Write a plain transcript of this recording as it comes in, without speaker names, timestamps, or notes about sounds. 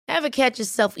Ever catch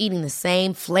yourself eating the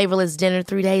same flavorless dinner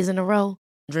 3 days in a row?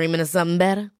 Dreaming of something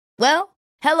better? Well,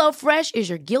 HelloFresh is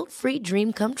your guilt-free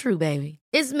dream come true, baby.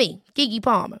 It's me, Keke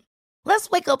Palmer. Let's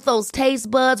wake up those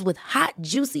taste buds with hot,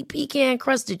 juicy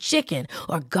pecan-crusted chicken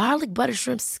or garlic butter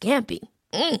shrimp scampi.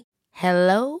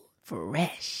 Hello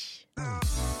Fresh.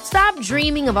 Stop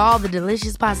dreaming of all the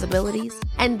delicious possibilities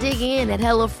and dig in at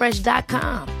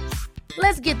HelloFresh.com.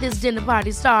 Let's get this dinner party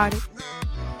started.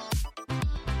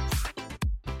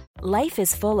 Life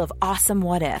is full of awesome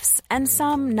what-ifs, and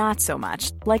some not so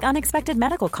much, like unexpected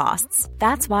medical costs.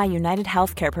 That's why United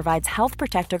Healthcare provides Health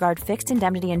Protector Guard fixed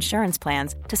indemnity insurance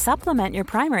plans to supplement your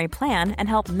primary plan and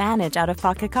help manage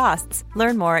out-of-pocket costs.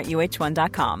 Learn more at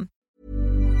UH1.com.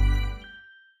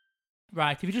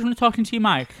 Right, if you just want to talk into your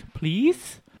mic,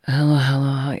 please.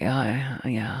 Hello,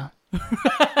 yeah.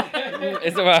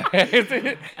 Is it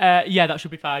right? Yeah, that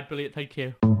should be fine. Brilliant, thank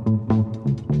you.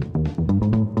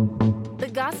 The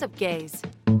Gossip Gaze.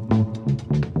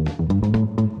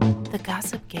 The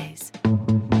Gossip Gaze.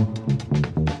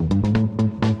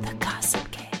 The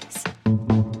Gossip Gaze.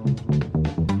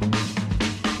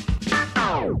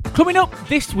 Coming up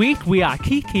this week, we are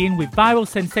kikiing with viral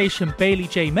sensation Bailey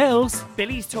J. Mills.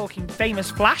 Billy's talking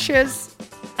famous flashes.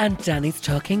 And Danny's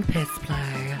talking piss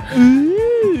play.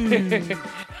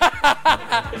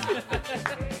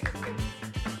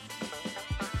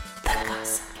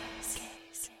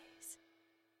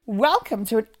 Welcome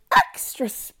to an extra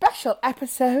special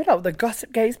episode of the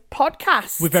Gossip Gaze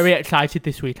podcast. We're very excited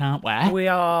this week, aren't we? We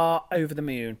are over the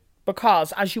moon.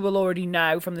 Because, as you will already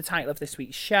know from the title of this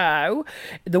week's show,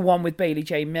 the one with Bailey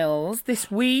J. Mills,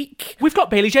 this week... We've got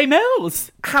Bailey J.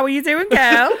 Mills. How are you doing,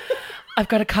 girl? I've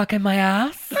got a cock in my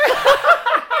ass,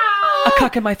 a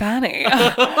cock in my fanny,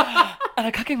 and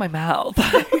a cock in my mouth.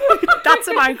 That's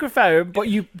a microphone, but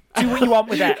you do what you want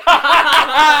with it.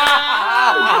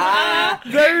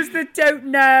 Those that don't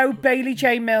know, Bailey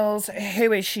J. Mills,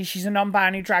 who is she? She's a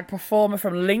non-binary drag performer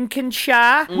from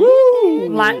Lincolnshire. Woo!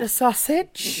 Like the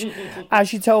sausage,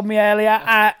 as you told me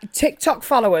earlier. TikTok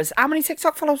followers. How many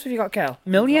TikTok followers have you got, girl?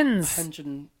 Millions?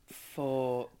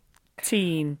 104...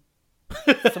 Teen.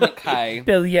 Something K.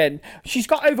 Billion. She's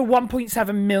got over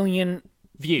 1.7 million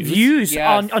views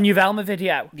Yes. on your Velma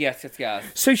video. Yes.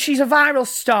 So she's a viral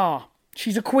star.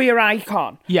 She's a queer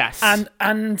icon. Yes.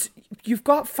 And you've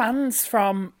got fans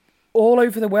from all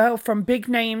over the world, from big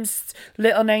names,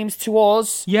 little names to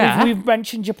us. Yeah. We've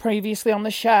mentioned you previously on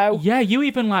the show. Yeah, you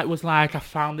even was like, I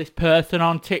found this person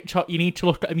on TikTok, you need to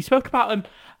look at them. You spoke about them,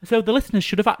 so the listeners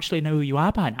should have actually know who you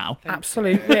are by now.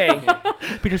 Absolutely.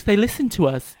 Because they listen to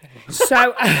us.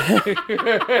 So,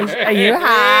 are you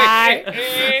high?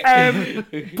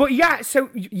 But yeah, so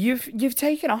you've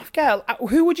taken off, girl.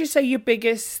 Who would you say your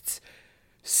biggest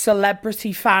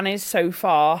celebrity fan is so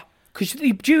far? Because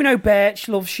Juno Birch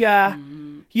loves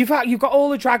you. You've got all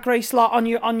the Drag Race lot on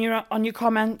your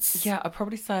comments. Yeah, I'd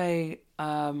probably say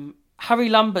Harry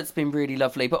Lambert's been really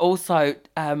lovely, but also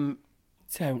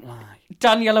Don't lie.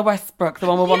 Daniela Westbrook, the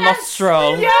one with one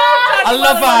nostril. Yes! I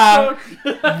love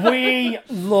her. We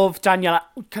love Daniela.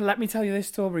 Let me tell you this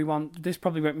story. This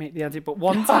probably won't make the edit, but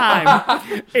one time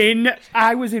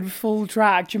I was in full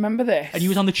drag. Do you remember this? And you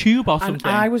was on the tube or something.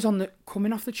 And I was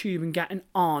coming off the tube and getting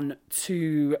on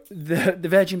to the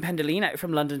Virgin Pendolino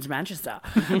from London to Manchester.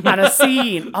 And I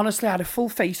had a full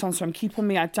face on, so I'm keeping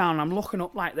my head down. I'm looking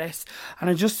up like this, and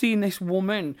I just seen this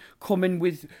woman coming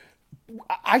with...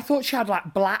 I thought she had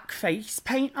like black face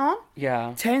paint on.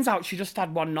 Yeah. Turns out she just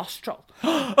had one nostril.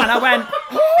 And I went,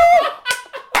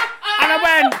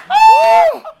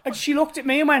 and she looked at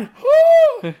me and went,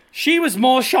 she was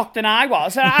more shocked than I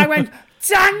was. And I went,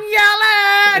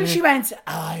 Daniela! And she went,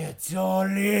 "Hiya,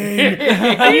 darling."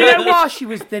 And you know what? She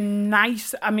was the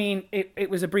nice. I mean, it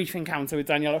was a brief encounter with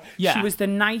Daniela. Yeah. She was the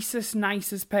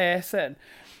nicest person.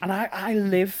 And I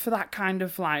live for that kind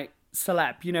of like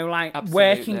celeb, you know, like Absolutely.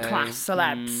 working class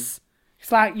celebs. It's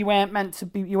like you weren't meant to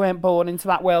be, you weren't born into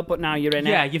that world, but now you're in it.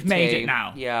 Yeah, you've made it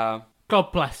now. Yeah.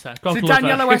 God bless her. God So love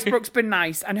Daniela her. Westbrook's been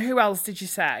nice. And who else did you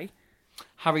say?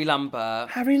 Harry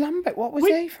Lambert. Harry Lambert. What was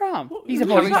he from? He's a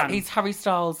boy Harry, band. he's Harry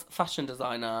Styles' fashion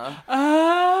designer.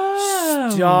 Oh.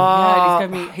 Stop. Yeah,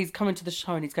 and he's coming to the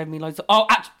show and he's given me loads of...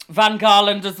 Van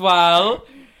Garland as well.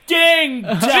 Ding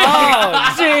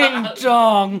dong. Ding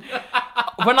dong.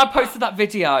 When I posted that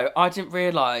video, I didn't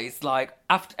realise,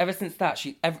 ever since that,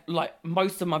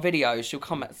 most of my videos, she'll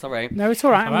comment, sorry. No, it's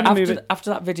all right. I'm going to move it. After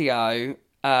that video,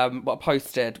 what I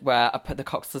posted where I put the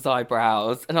Cox's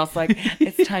eyebrows and I was like,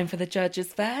 it's time for the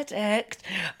judge's verdict.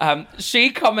 She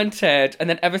commented, and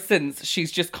then ever since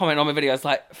she's just commented on my videos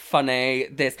like, funny,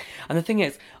 this. And the thing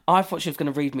is, I thought she was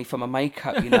going to read me for my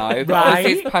makeup, you know. But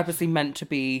obviously it's purposely meant to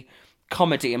be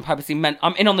comedy and purposely meant,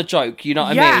 I'm in on the joke, you know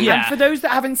what I mean? And for those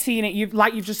that haven't seen it, you've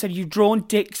just said, you've drawn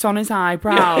dicks on his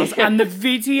eyebrows. And the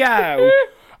video...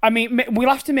 I mean, we'll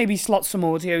have to maybe slot some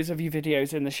audios of your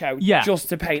videos in the show just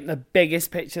to paint the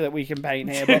biggest picture that we can paint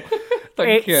here. But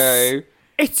Thank you.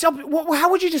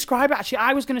 How would you describe it, actually?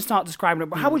 I was going to start describing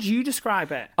it, but how would you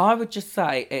describe it? I would just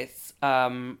say it's,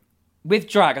 with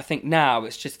drag, I think now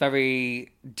it's just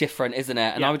very different, isn't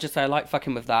it? And I would just say I like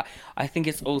fucking with that. I think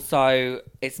it's also,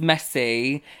 it's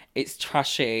messy, it's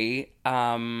trashy,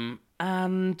 and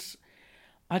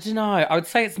I don't know, I would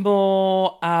say it's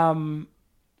more...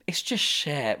 it's just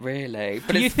shit, really.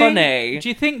 But it's funny. Do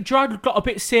you think drag got a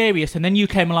bit serious and then you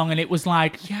came along and it was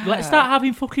like, let's start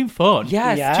having fucking fun?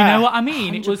 Yes. Yeah. Do you know what I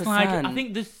mean? 100%. It was like, I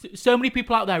think there's so many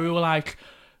people out there who were like,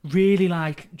 really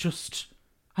like, just,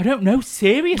 I don't know,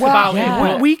 serious about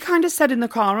it. We kind of said in the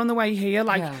car on the way here,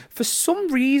 like, for some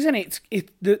reason,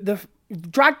 the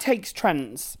drag takes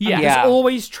trends. Yeah. And there's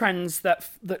always trends that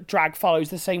drag follows,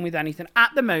 the same with anything.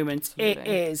 At the moment, it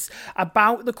is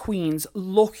about the queens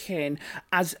looking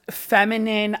as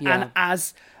feminine and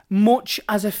as much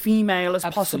as a female as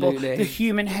possible. The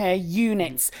human hair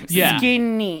units,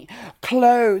 skinny,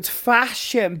 clothes,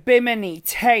 fashion, bimini,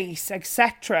 taste,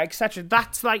 etc., etc.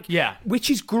 That's like, which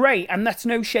is great, and that's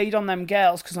no shade on them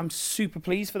girls, because I'm super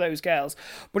pleased for those girls.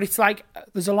 But it's like,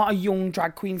 there's a lot of young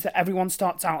drag queens that everyone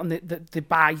starts out and they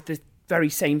buy the very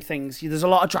same things. There's a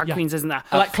lot of drag queens, isn't there?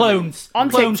 Like clones. On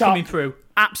clones TikTok, coming through.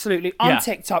 Absolutely. On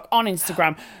TikTok, on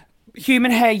Instagram.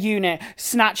 Human hair unit,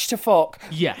 snatch to fuck,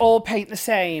 all paint the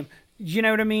same. You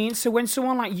know what I mean? So when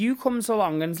someone like you comes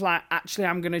along and's like, actually,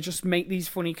 I'm going to just make these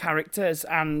funny characters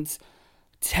and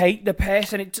take the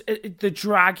piss, and the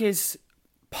drag is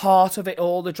part of it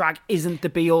all. The drag isn't the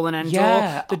be-all and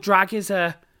end-all. The drag is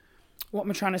what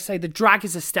am I trying to say? The drag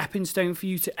is a stepping stone for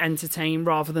you to entertain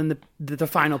rather than the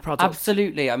final product.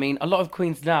 Absolutely. I mean, a lot of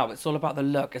queens now, it's all about the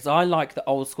look. As I like the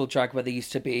old school drag where they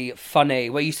used to be funny,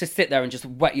 where you used to sit there and just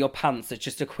wet your pants. It's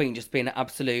just a queen just being an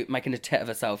absolute, making a tit of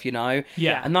herself, you know?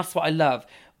 Yeah. And that's what I love.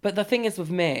 But the thing is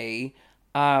with me,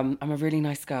 I'm a really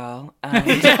nice girl. And...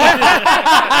 no,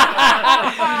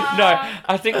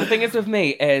 I think the thing is with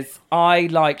me is I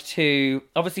like to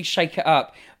obviously shake it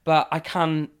up, but I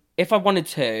can... If I wanted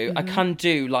to, I can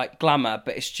do like glamour,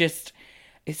 but it's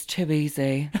too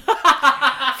easy.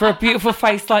 For a beautiful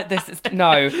face like this,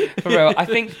 no, for real. I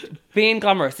think being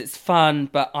glamorous, it's fun,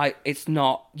 but it's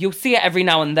not. You'll see it every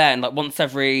now and then, like once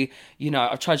every,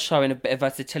 I've tried showing a bit of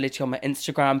versatility on my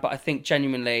Instagram, but I think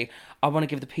genuinely, I want to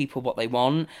give the people what they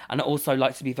want, and I also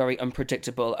like to be very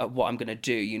unpredictable at what I'm going to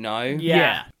do,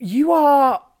 Yeah. You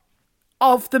are,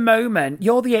 of the moment,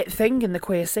 you're the it thing in the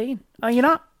queer scene, are you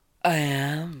not? I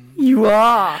am. You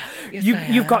are. Yes,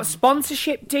 You've got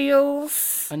sponsorship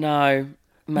deals. I know.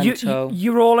 Mental.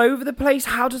 You're all over the place.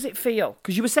 How does it feel?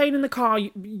 Because you were saying in the car,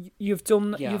 you've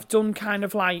done kind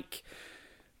of like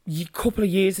a couple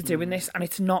of years of doing this, and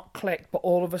it's not clicked. But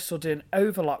all of a sudden,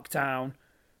 over lockdown,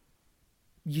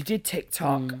 you did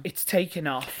TikTok. It's taken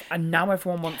off, and now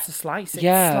everyone wants a slice. It's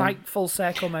like full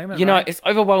circle moment. Right? It's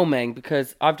overwhelming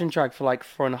because I've done drag for like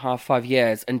 4.5, 5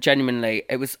 years, and genuinely,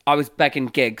 I was begging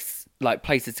gigs, like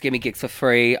places to give me gigs for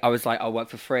free. I was like, I'll work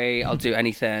for free. I'll do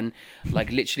anything.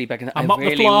 Like literally begging. I'm on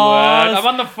the floor.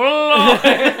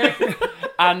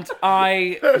 And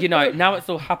now it's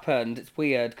all happened. It's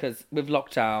weird because with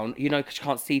lockdown, because you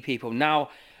can't see people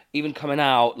now. Even coming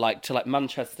out to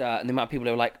Manchester, and the amount of people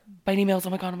who were like, Bailey Mills, oh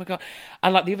my god.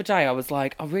 And like the other day I was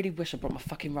like, I really wish I brought my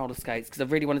fucking roller skates because I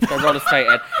really wanted to go roller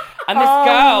skating. And this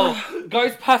girl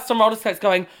goes past on roller skates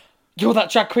going, you're that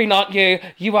drag queen, aren't you?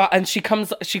 You are. And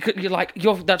you're like,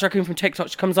 you're that drag queen from TikTok.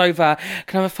 She comes over,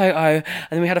 can I have a photo? And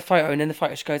then we had a photo, and in the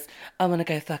photo she goes, I'm going to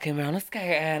go fucking roller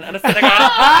skating. And I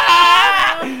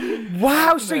said,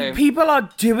 wow, so people are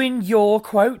doing your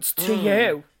quotes to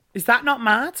you. Is that not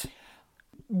mad?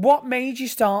 What made you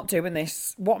start doing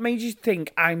this? What made you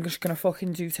think, I'm just going to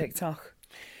fucking do TikTok?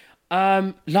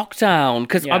 Lockdown.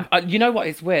 Because, you know what,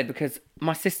 it's weird because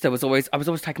my sister I was always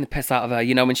taking the piss out of her,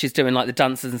 when she's doing like the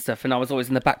dances and stuff, and I was always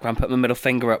in the background putting my middle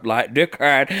finger up like,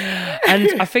 dickhead.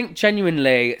 And I think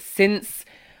genuinely, since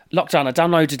lockdown, I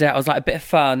downloaded it, I was like, a bit of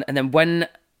fun, and then when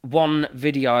one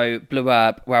video blew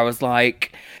up where I was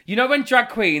like, when drag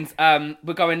queens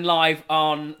were going live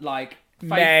on like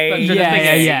Facebook,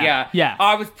 yeah.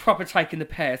 I was proper taking the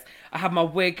piss. I had my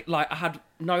wig, I had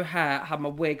no hair, had my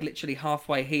wig literally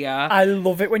halfway here. I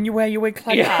love it when you wear your wig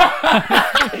like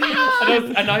that.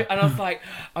 and I was like,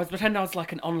 I was pretending I was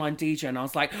like an online DJ, and I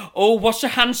was like, oh, wash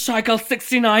your hands, Shy Girl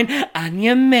 69, and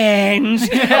your mange.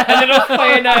 And then I was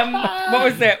playing, what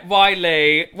was it,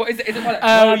 Wiley? What is it? Is it Wiley?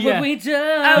 Oh, What yeah. would we do?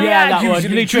 Oh, yeah, that one.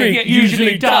 Usually drink,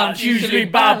 usually dance, usually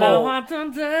babble.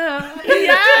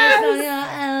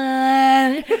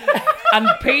 And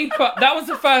people, that was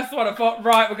the first one. I thought,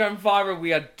 right, we're going viral.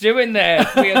 We are doing this.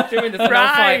 And I was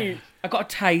Right. like, I got a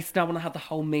taste. Now I want to have the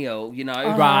whole meal, you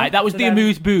know? Right, that was the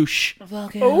amuse-bouche. And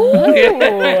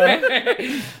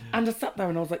I sat there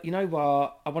and I was like, you know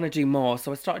what? I want to do more.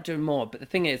 So I started doing more. But the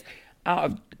thing is,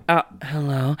 out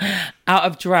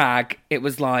of drag, it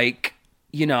was like,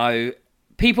 you know,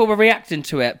 people were reacting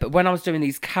to it. But when I was doing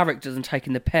these characters and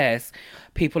taking the piss,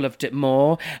 people loved it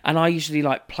more. And I usually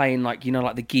like playing like, you know,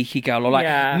 like the geeky girl or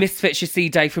like Misfits you see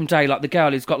day from day, like the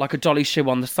girl who's got like a dolly shoe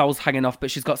on, the sole's hanging off,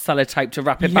 but she's got sellotape to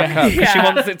wrap it back up because she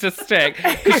wants it to stick.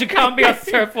 Because she can't be asked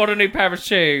to afford a new pair of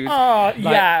shoes. Oh,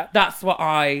 Like, That's what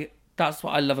I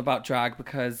love about drag,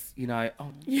 because, you know,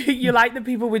 You like the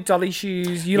people with dolly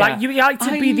shoes. You like to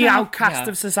be the outcast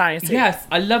of society. Yes,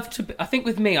 I love to be, I think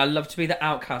with me, I love to be the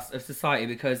outcast of society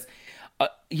because,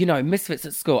 you know, Misfits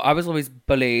at school, I was always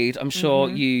bullied. I'm sure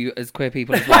you as queer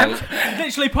people as well.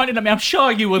 Literally pointing at me, I'm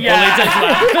sure you were bullied as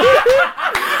well.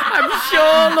 I'm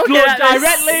sure looking Look at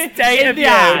directly the state in of the you.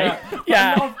 eye.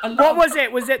 Yeah. What was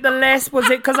it? Was it the list? Was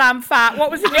it because I'm fat?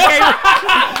 What was it?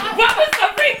 What was the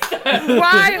reason?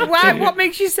 Why? What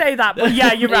makes you say that? But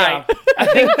yeah, you're right. I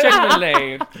think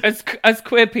generally, as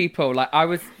queer people, like I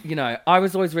was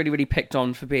always really, really picked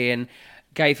on for being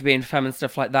gay, for being femme and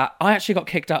stuff like that. I actually got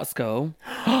kicked out of school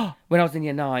when I was in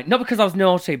year 9. Not because I was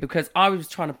naughty, because I was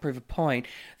trying to prove a point.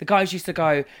 The guys used to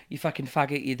go, you fucking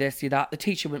faggot, you this, you that. The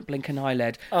teacher wouldn't blink an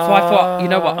eyelid. So I thought, you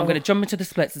know what, I'm going to jump into the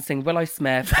splits and sing Willow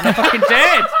Smith. And I fucking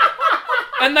did.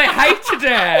 And they hated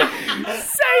it.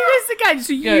 Say this again.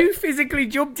 So you physically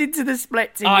jumped into the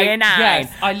splits in year 9?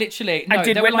 Yes, I literally. No, I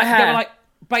did they with were my like, hair. They were like,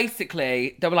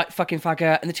 basically, they were like, fucking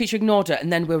faggot. And the teacher ignored it.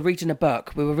 And then we were reading a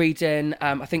book. We were reading,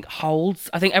 I think, Holds.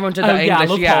 I think everyone did that in I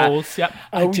English. love Holes, yep.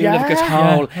 I do love a good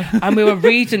hole. And we were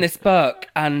reading this book.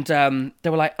 And they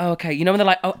were like, oh, okay. You know when they're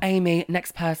like, oh, Amy,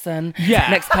 next person. Yeah.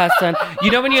 Next person.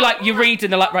 You know when you read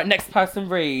and they're like, right, next person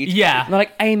read. Yeah. And they're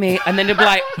like, Amy. And then it'd be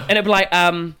like,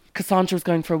 Cassandra was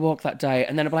going for a walk that day,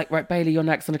 and then I'd be like, right, Bailey, you're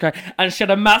next. And I'd go, and she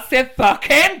had a massive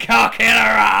fucking cock in her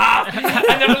ass. And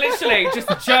then I literally just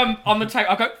jump on the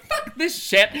table. I go, fuck this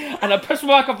shit. And I push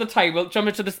my work off the table, jump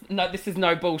into this. No, this is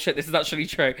no bullshit. This is actually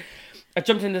true. I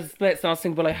jumped into the splits and I was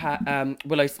singing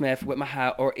Willow Smith with my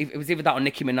hair, or it was either that or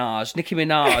Nicki Minaj. Nicki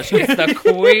Minaj is the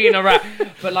queen of rap.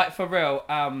 But like, for real,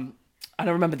 and I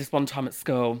remember this one time at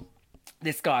school,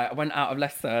 this guy, I went out of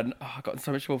lesson. Oh, I got in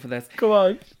so much trouble for this. Go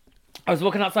on. I was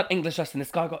walking outside English lesson. This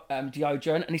guy got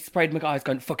deodorant and he sprayed my eyes,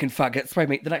 going, fucking faggot, sprayed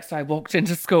me. The next day I walked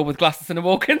into school with glasses and a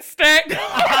walking stick.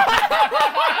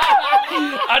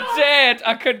 I did.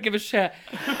 I couldn't give a shit.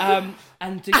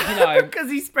 And, you know...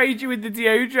 Because he sprayed you with the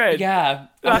deodorant. Yeah.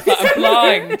 I was like, I'm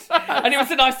blind. And it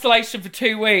was in isolation for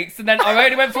 2 weeks. And then I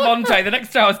only went for one day. The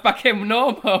next day I was back in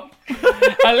normal.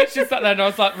 I literally sat there and I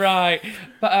was like, right.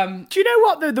 But do you know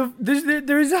what?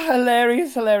 There is a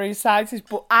hilarious side to this,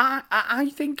 but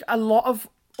I think a lot of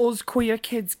us queer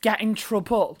kids get in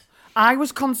trouble. I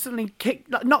was constantly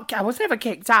kicked. I was never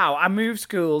kicked out. I moved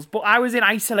schools, but I was in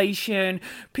isolation.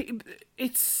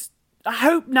 I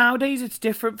hope nowadays it's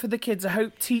different for the kids. I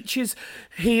hope teachers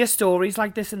hear stories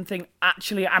like this and think,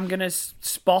 actually, I'm going to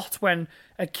spot when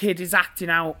a kid is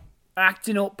acting up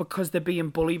because they're being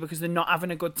bullied, because they're not having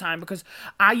a good time. Because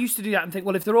I used to do that and think,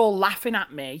 well, if they're all laughing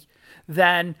at me,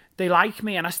 then they like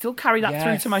me. And I still carry that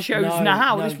through to my shows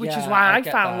now, which is why I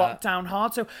found lockdown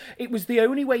hard. So it was the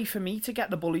only way for me to get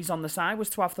the bullies on the side was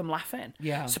to have them laughing.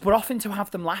 Yeah. So, but often to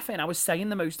have them laughing, I was saying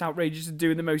the most outrageous and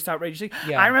doing the most outrageous thing.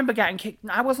 Yeah. I remember getting kicked.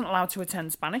 I wasn't allowed to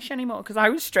attend Spanish anymore because I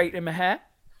was straightening my hair.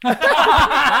 And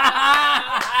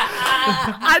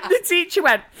the teacher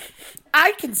went,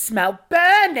 I can smell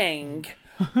burning.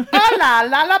 Oh la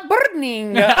la la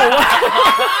burning.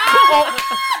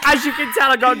 As you can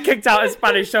tell, I got kicked out of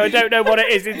Spanish, so I don't know what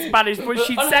it is in Spanish, but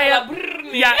she'd say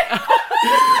it. Yeah.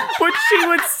 But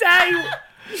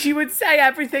she would say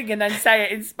everything and then say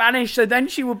it in Spanish. So then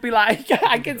she would be like,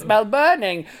 I can smell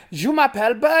burning. Je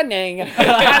m'appelle burning.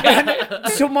 And then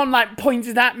someone like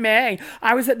pointed at me.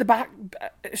 I was at the back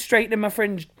straightening my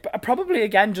fringe, probably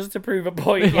again just to prove a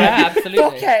point. Yeah, absolutely.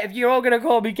 Fuck it, if you're all going to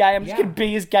call me gay, I'm just going to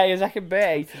be as gay as I can be.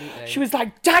 Absolutely. She was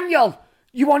like, Daniel,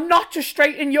 You are not to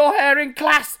straighten your hair in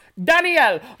class.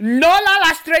 Daniel, no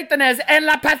las straighteners en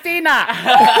la piscina. And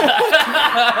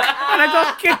I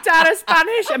got kicked out of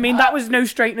Spanish. I mean, that was no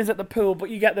straighteners at the pool, but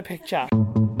you get the picture.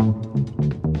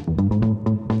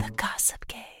 The Gossip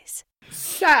Gaze.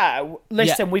 So,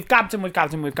 listen, we've gabbed. We've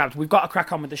got to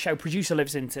crack on with the show. Producer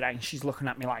lives in today. She's looking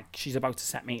at me like she's about to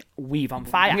set me weave on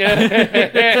fire.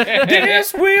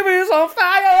 This weave is on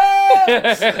fire!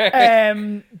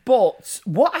 But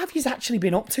what have you actually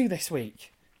been up to this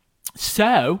week?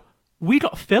 So, we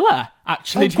got filler,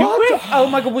 actually, didn't we? Oh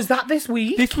my God, was that this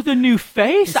week? This was a new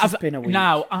face. This has been a week.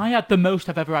 Now, I had the most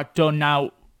I've ever had done.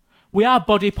 Now, we are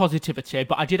body positivity,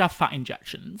 but I did have fat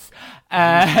injections. What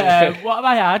have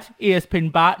I had? Ears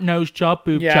pinned back, nose job,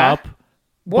 boob job.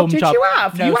 What bum did job, you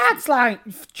have? You had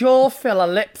like jaw filler,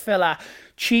 lip filler,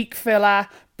 cheek filler,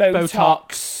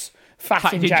 Botox,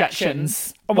 fat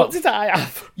injections. And what did I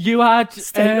have? You had...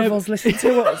 State of us, listen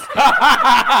to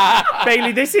us.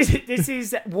 Bailey, this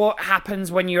is what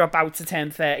happens when you're about to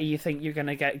turn 30. You think you're going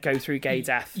to go through gay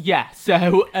death. Yeah,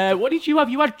 so what did you have?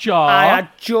 You had jaw. I had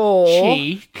jaw,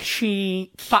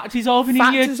 cheek, fat dissolving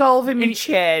in my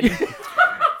chin.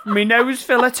 My nose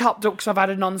filler topped up because I've had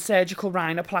a non-surgical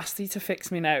rhinoplasty to fix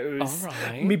my nose. All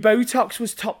right. My Botox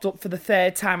was topped up for the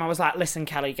third time. I was like, listen,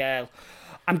 Kelly girl,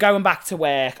 I'm going back to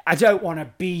work. I don't want a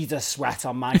bead of sweat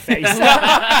on my face.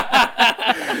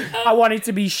 I want it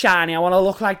to be shiny. I want to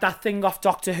look like that thing off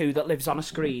Doctor Who that lives on a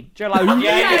screen. Do you know, like,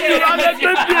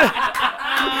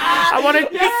 I want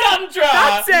it. Cassandra!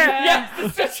 That's it.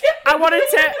 Yes. I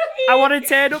want to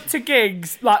turn up to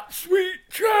gigs like sweet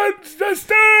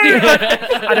transvestite.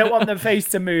 I don't want the face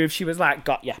to move. She was like,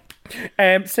 got ya.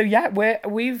 So yeah,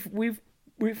 we've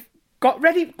got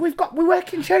ready. We're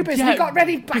working showbiz. Yeah. We got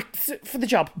ready back for the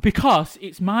job. Because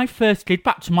it's my first gig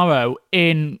back tomorrow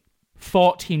in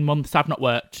 14 months I've not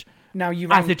worked Now you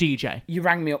as a DJ. You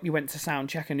rang me up. You went to sound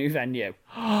check a new venue.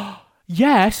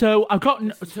 Yeah, so I've got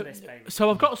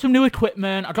I've got some new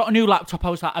equipment. I got a new laptop. I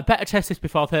was like, I better test this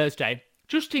before Thursday,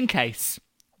 just in case.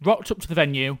 Rocked up to the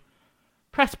venue,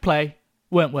 pressed play,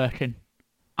 weren't working.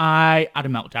 I had a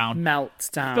meltdown.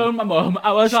 Phoned my mum.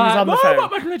 I was like, on the Mum, phone.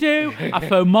 what am I going to do? I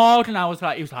phoned Maud and he was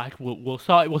like, we'll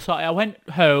sort it. I went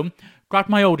home, grabbed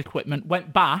my old equipment,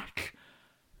 went back,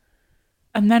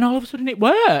 and then all of a sudden it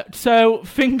worked. So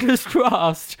fingers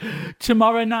crossed,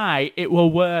 tomorrow night it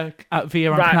will work at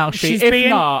Via on Canal Street. If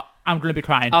not, I'm going to be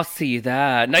crying. I'll see you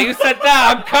there. No, you said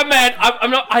that. I'm coming.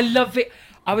 I'm not. I love it.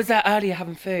 I was there earlier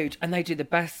having food, and they do the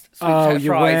best sweet potato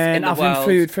fries in the having world.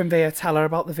 food from Via. Tell her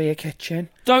about the Via kitchen.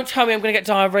 Don't tell me I'm going to get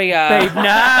diarrhea. Babe,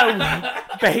 no.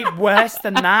 Babe, worse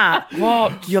than that.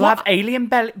 What? You'll have alien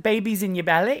babies in your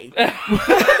belly.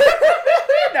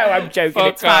 No, I'm joking.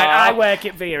 Fuck It's fine. off. I work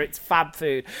at Via. It's fab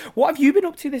food. What have you been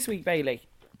up to this week, Bailey?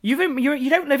 You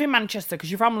don't live in Manchester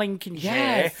because you're from Lincolnshire.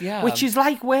 Yes, yeah. Which is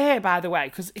like where, by the way?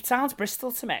 Because it sounds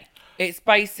Bristol to me. It's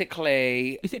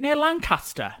basically... Is it near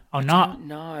Lancaster or not?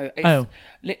 No. Oh.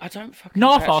 I don't fucking...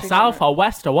 North I or actually south don't know. or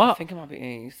west or what? I think it might be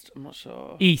east. I'm not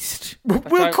sure. East. We'll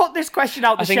don't- cut this question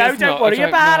out the I think show. it's Don't not- worry I don't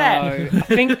about know. it. I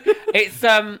think it's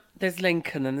there's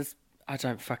Lincoln and there's I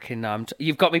don't fucking know.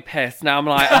 You've got me pissed now. I'm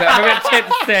like I'm a bit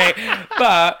tipsy,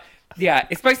 but yeah,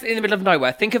 it's basically in the middle of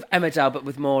nowhere. Think of Emmerdale, but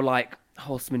with more like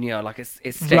horse manure. Like it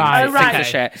stinks. Right, It Oh, stinks right. of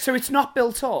shit. So it's not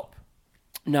built up.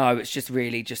 No, it's just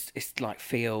really it's like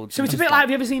fields. So it's a and bit stuff. like, have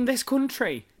you ever seen This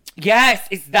Country? Yes,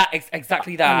 it's that. It's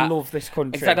exactly that. I love This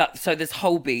Country. Exactly that. So there's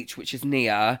Hull Beach, which is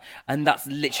near, and that's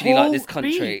literally Hull like this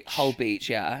country. Beach? Hull Beach,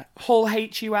 yeah. Hull, Hull.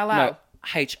 No,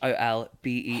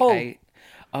 HOLBEA. Hull.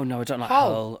 Oh no, I don't like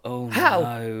Hull. Hull. Oh Hell.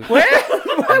 no. Where?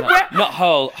 Not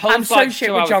Hull. Hull's I'm so like shit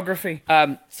 2 with hours. geography.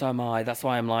 So am I. That's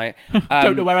why I'm like,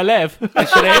 Don't know where I live. I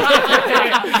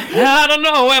don't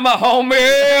know where my home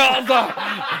is. But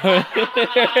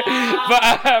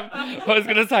what I was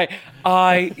gonna say,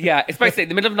 it's basically in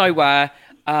the middle of nowhere.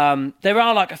 There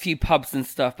are like a few pubs and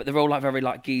stuff, but they're all like very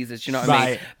like geezers. Do you know what I mean?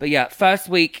 Right. But yeah, first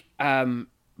week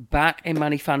back in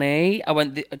Manny I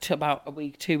went to about a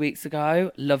week, 2 weeks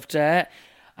ago. Loved it.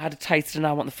 I had a taste and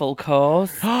I want the full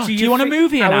course. Do you want to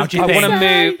move here now, do you I think? want to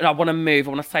move. I want to move.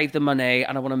 I want to save the money,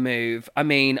 and I want to move. I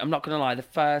mean, I'm not gonna lie. The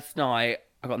first night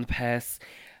I got on the piss.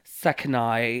 Second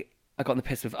night I got on the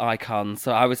piss with Icon.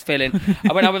 So I was feeling.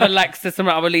 I went out with Alexis and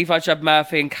I went with Levi Judd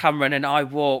Murphy and Cameron, and I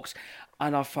walked,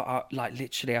 and I felt like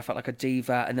literally I felt like a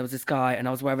diva. And there was this guy, and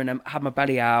I was wearing had my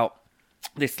belly out.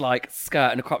 This like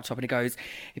skirt and a crop top, and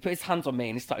he put his hands on me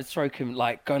and he started stroking,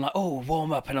 like going like, oh,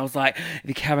 warm up. And I was like, if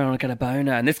you carry on, I'll get a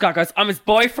boner. And this guy goes, I'm his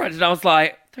boyfriend. And I was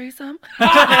like, threesome?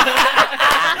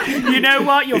 You know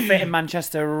what? You'll fit in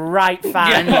Manchester right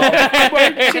fine.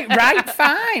 Right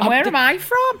fine. Where am I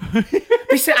from?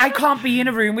 Listen, I can't be in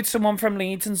a room with someone from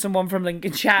Leeds and someone from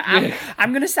Lincolnshire.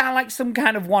 I'm going to sound like some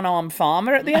kind of one-armed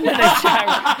farmer at the end of this show.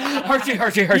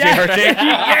 Hershey.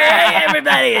 Yeah,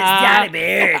 everybody, it's Johnny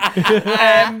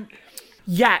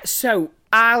Beard. So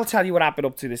I'll tell you what I've been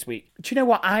up to this week. Do you know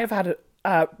what? I have had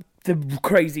the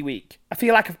crazy week. I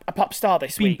feel like a pop star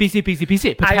this week. Busy,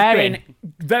 preparing. I've been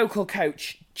vocal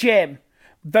coach, gym,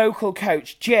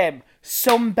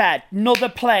 sunbed, another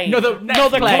plane,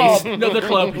 another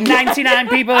club, 99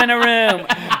 people in a room,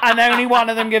 and only one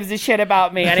of them gives a shit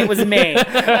about me, and it was me.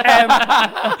 And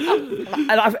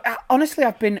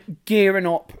I've been gearing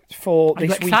up for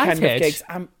this weekend of gigs.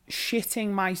 I'm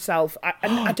shitting myself.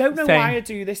 I don't know why I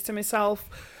do this to myself,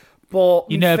 but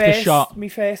my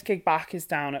first gig back is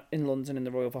down in London in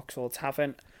the Royal Vauxhall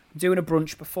Tavern. I'm doing a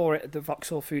brunch before it at the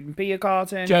Vauxhall Food and Beer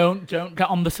Garden. Don't get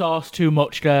on the sauce too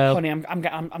much, girl. Honey,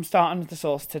 I'm starting with the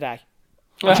sauce today.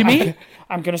 What do you mean?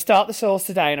 I'm going to start the sauce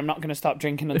today, and I'm not going to stop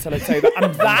drinking until it's over.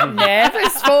 I'm that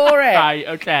nervous for it. Right,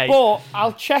 okay. But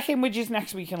I'll check in with you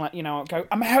next week and let you know how it goes.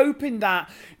 I'm hoping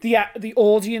that the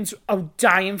audience are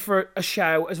dying for a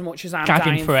show as much as I'm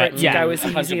dying for it to go as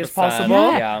easy as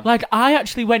possible. Yeah. Like, I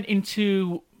actually went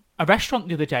into a restaurant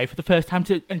the other day for the first time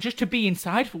and just to be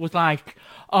inside was like,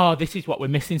 oh, this is what we're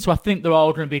missing. So I think they're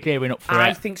all going to be gearing up for it.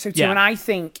 I think so too, and I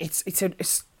think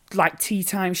it's like tea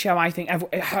time show. I think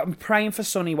I'm praying for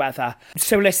sunny weather.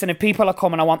 So listen, if people are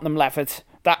coming, I want them leathered.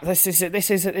 This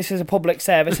is a public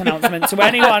service announcement to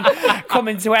anyone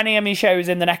coming to any of my shows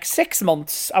in the next 6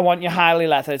 months. I want you highly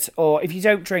leathered, or if you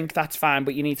don't drink, that's fine,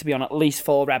 but you need to be on at least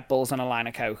 4 Red Bulls and a line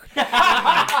of Coke.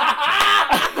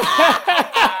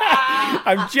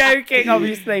 I'm joking,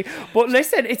 obviously, but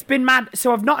listen, it's been mad.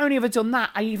 So I've not only ever done that,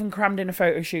 I even crammed in a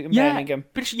photo shoot in Birmingham.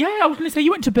 But I was going to say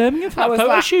you went to Birmingham for that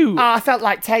photo shoot. I felt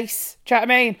like Tace. Do you know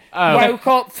what I mean? Woke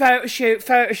up, photo shoot.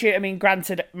 I mean,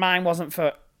 granted, mine wasn't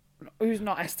for. Who's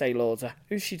not Estee Lauder?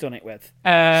 Who's she done it with?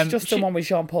 She's just done one with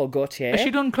Jean-Paul Gaultier. Has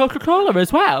she done Coca-Cola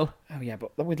as well? Oh, yeah,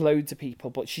 but with loads of people.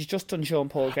 But she's just done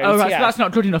Jean-Paul Gaultier. Oh, right, so that's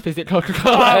not good enough, is it,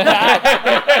 Coca-Cola?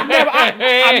 No,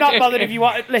 I'm not bothered if you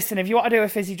want... Listen, if you want to do a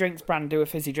fizzy drinks brand, do a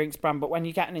fizzy drinks brand. But when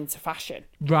you're getting into fashion...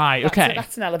 Right, okay.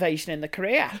 That's an elevation in the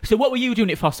career. So what were you doing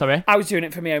it for, sorry? I was doing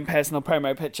it for my own personal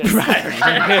promo pictures. Right.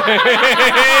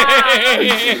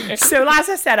 So, as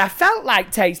I said, I felt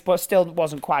like Taste, but still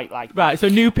wasn't quite like... Right, so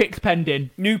new pics pending.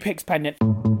 New pics pending.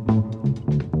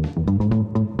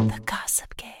 The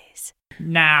Gossip Gaze.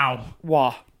 Now...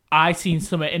 What? I seen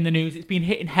something in the news. It's been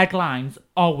hitting headlines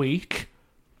all week.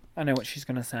 I know what she's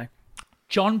going to say.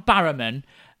 John Barrowman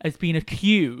has been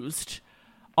accused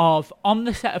of, on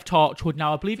the set of Torchwood,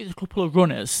 now I believe it's a couple of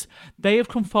runners, they have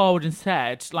come forward and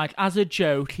said, like, as a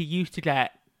joke, he used to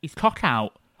get his cock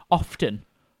out often,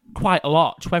 quite a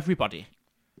lot, to everybody.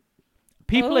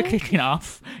 People are kicking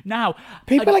off. Now...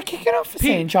 People are kicking off for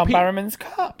seeing John Barrowman's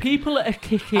cock. People are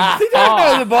kicking They off. don't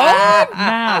know the ball.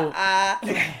 Now,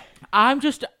 I'm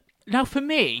just... Now, for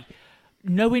me,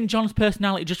 knowing John's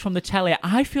personality just from the telly,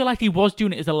 I feel like he was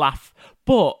doing it as a laugh.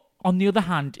 But, on the other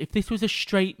hand, if this was a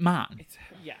straight man,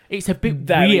 it's a bit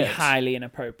very weird. highly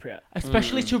inappropriate.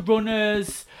 Especially to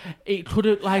runners. It could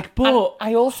have, like, but...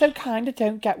 I also kind of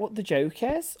don't get what the joke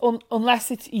is. Unless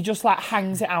he just, like,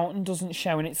 hangs it out and doesn't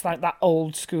show, and it's, like, that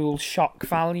old school shock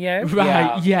value.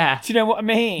 Right, yeah. Do you know what I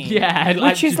mean? Yeah.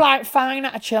 Which is, like, fine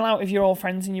at a chill out if you're all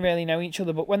friends and you really know each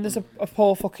other. But when there's a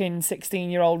poor fucking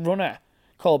 16-year-old runner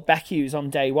called Becky who's on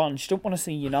day one, she don't want to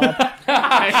see you knob.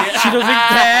 She doesn't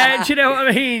care. Do you know what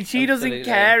I mean? She doesn't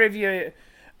care if you're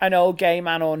an old gay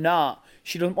man or not.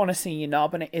 She doesn't want to see you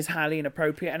knob, and it is highly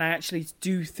inappropriate. And I actually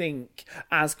do think,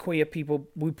 as queer people,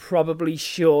 we probably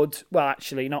should, well,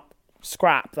 actually, not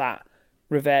scrap that,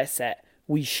 reverse it.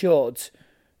 We should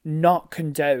not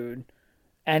condone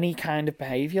any kind of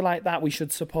behaviour like that. We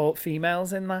should support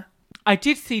females in that. I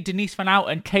did see Denise Van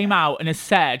Outen came out and has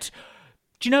said,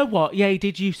 do you know what? Yeah, he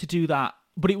did used to do that.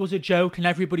 But it was a joke and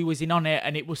everybody was in on it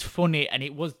and it was funny and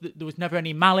there was never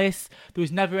any malice. There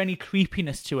was never any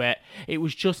creepiness to it. It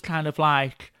was just kind of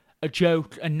like a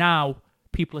joke. And now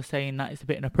people are saying that it's a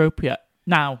bit inappropriate.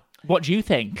 Now, what do you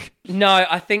think? No,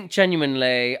 I think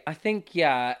genuinely,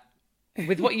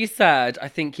 with what you said, I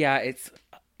think, it's,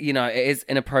 it is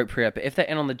inappropriate. But if they're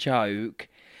in on the joke,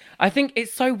 I think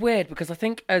it's so weird because I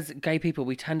think as gay people,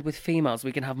 we tend with females,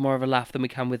 we can have more of a laugh than we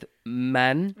can with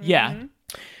men. Yeah. Mm-hmm.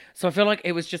 So I feel like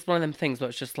it was just one of them things where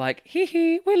it's just like, hee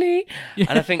hee, Willy.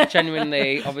 And I think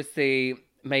genuinely, obviously,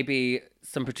 maybe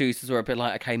some producers were a bit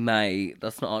like, okay, mate,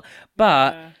 that's not on.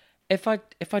 But if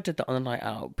I did that on a night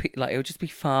out, like it would just be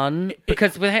fun.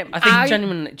 Because with him, I think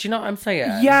genuinely. Do you know what I'm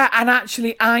saying? Yeah, and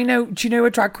actually, I know. Do you know a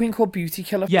drag queen called Beauty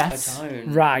Killer? Yes. I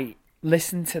don't. Right.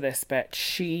 Listen to this bitch.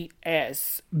 She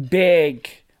is big,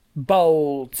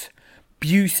 bold,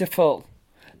 beautiful.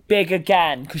 Big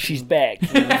again, because she's big.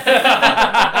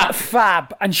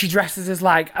 Fab. And she dresses as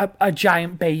like a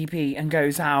giant baby and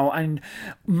goes out and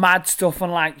mad stuff.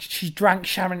 And like, she drank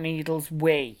Sharon Needles'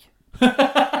 wee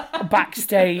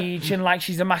backstage. And like,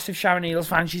 she's a massive Sharon Needles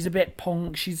fan. She's a bit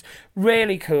punk. She's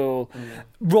really cool.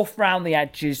 Rough round the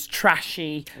edges,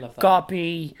 trashy,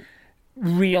 gobby.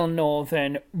 Real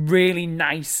northern, really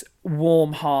nice,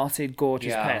 warm-hearted,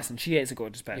 gorgeous person. She is a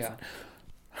gorgeous person.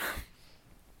 Yeah.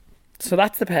 So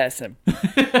that's the person.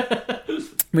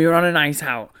 We were on a night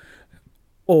out,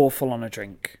 awful on a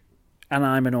drink, and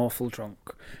I'm an awful drunk.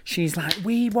 She's like,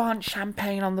 we want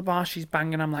champagne on the bar. She's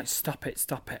banging. I'm like, stop it,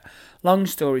 stop it. Long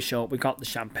story short, we got the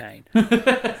champagne.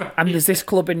 And there's this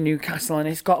club in Newcastle, and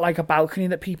it's got like a balcony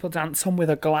that people dance on with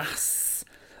a glass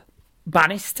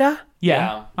banister.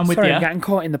 Yeah, I'm with Sorry, you. I'm getting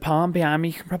caught in the palm behind me.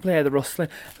 You can probably hear the rustling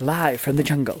live from the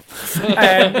jungle.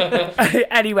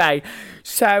 Anyway,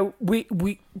 so we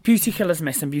Beauty Killer's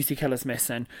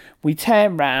missing. We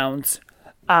turn round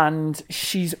and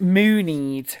she's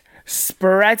moonied,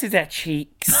 spreaded her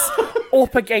cheeks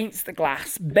up against the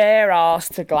glass, bare arse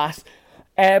to glass.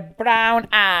 Her brown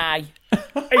eye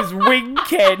is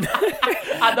winking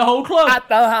At the whole club. at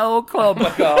the whole club. Oh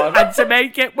my God. And to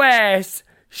make it worse,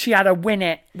 she had a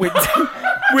winnet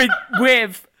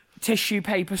with tissue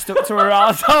paper stuck to her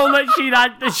arsehole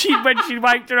that when she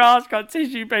wiped her arse, got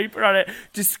tissue paper on it.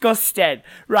 Disgusting.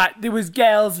 Right, there was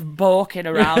girls balking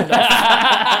around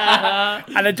us.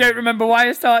 And I don't remember why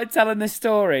I started telling this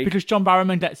story. Because John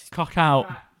Barrowman gets his cock out.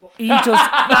 He just,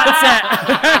 that's it.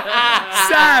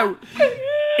 So,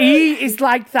 he is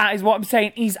like that, is what I'm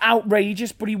saying. He's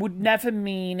outrageous, but he would never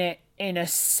mean it in a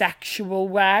sexual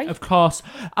way. Of course.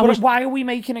 Why are we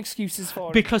making excuses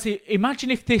for it? Because imagine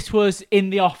if this was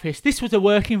in the office. This was a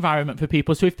work environment for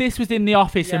people. So if this was in the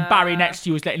office and Barry next to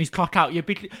you was letting his cock out, you'd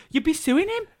be suing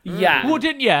him. Yeah.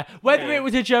 Wouldn't you? Whether it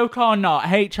was a joke or not,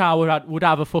 HR would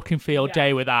have a fucking field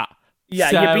day with that.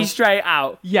 Yeah, So, you'd be straight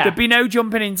out. Yeah. There'd be no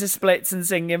jumping into splits and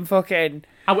singing fucking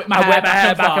I whip my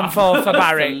hair back and forth for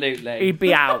Barry. Absolutely. He'd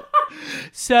be out.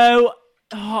 So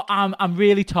I'm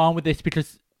really torn with this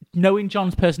because knowing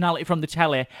John's personality from the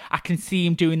telly, I can see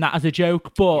him doing that as a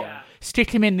joke, but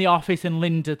stick him in the office and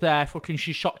Linda there, fucking,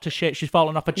 she's shocked to shit, she's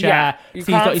fallen off a chair. Yeah. You so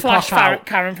he's got can't his flash cock out.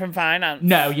 Karen from finance.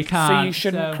 No, you can't. So you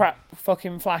shouldn't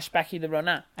fucking flash Becky the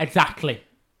runner. Exactly.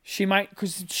 She might,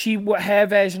 because her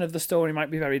version of the story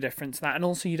might be very different to that. And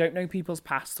also, you don't know people's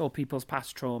past or people's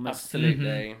past traumas.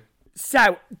 Absolutely.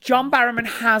 So, John Barrowman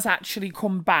has actually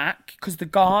come back because The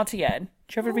Guardian.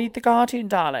 Do you ever read The Guardian,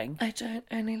 darling? I don't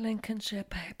any Lincolnshire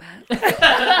paper.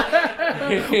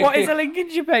 What is a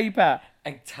Lincolnshire paper?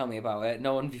 Tell me about it.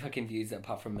 No one fucking views it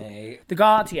apart from me. The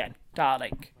Guardian,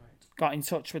 darling, got in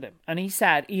touch with him. And he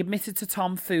said he admitted to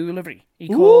tomfoolery. He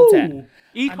called it.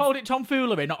 He called it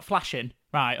tomfoolery, not flashing.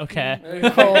 Right, okay. He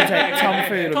called it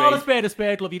tomfoolery. Call a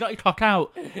spade, love. You got your cock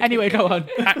out. Anyway, go on.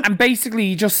 And basically,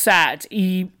 he just said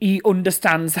he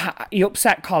understands. He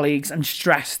upset colleagues and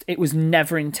stressed it was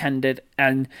never intended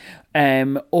and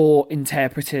or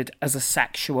interpreted as a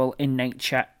sexual in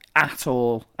nature at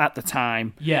all at the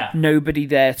time. Yeah. Nobody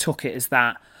there took it as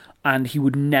that, and he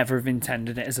would never have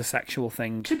intended it as a sexual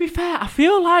thing. To be fair, I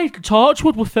feel like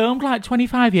Torchwood were filmed like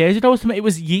 25 years ago or something. It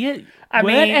was years. I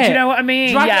mean, do you know what I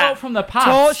mean? Drag it out from the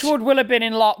past. Torchwood will have been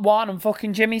in lot 1 and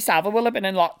fucking Jimmy Savile will have been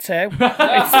in lot 2.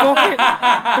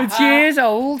 It's years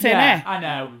old, isn't Yeah, it? I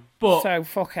know. But So,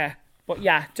 fuck her. But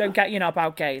yeah, don't get your knob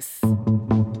out, gays. The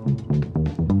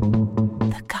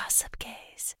Gossip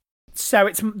Gaze. So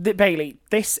it's Bailey.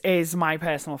 This is my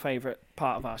personal favourite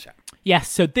part of our show. yes,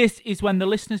 so this is when the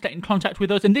listeners get in contact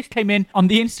with us. And this came in on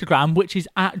the Instagram, which is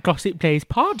at Gossip Days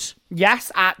Pod.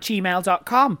 Yes, at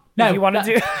gmail.com. No, if you want to that-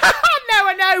 do. No,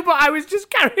 I know, but I was just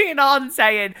carrying on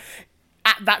saying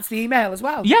that's the email as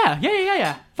well. Yeah.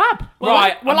 Fab. Well,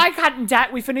 Right. We're like hand and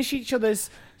deck. We finish each other's.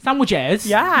 Sandwiches.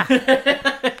 Yeah.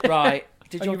 Right.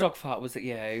 Did your dog fart? Was it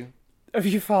you? Have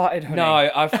you farted, honey? No,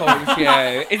 I thought it was you.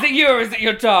 Is it you or is it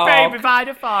your dog? Babe, if I'd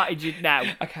have farted, you'd know.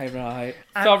 Okay, right.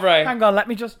 Sorry. Hang on, let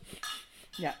me just.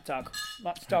 Yeah, dog.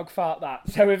 Let's dog fart that.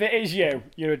 So if it is you,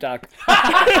 you're a dog.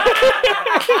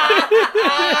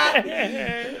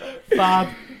 Fab.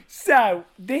 So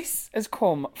this has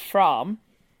come from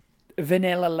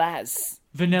Vanilla Les.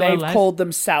 Vanilla They've Les. called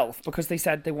themselves because they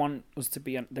said they want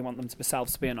them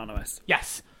themselves to be anonymous.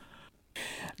 Yes.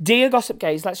 Dear Gossip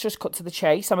Gays, let's just cut to the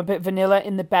chase. I'm a bit vanilla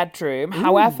in the bedroom.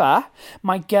 However,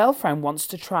 my girlfriend wants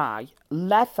to try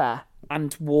leather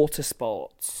and water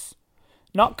sports.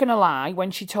 Not gonna lie, when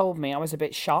she told me, I was a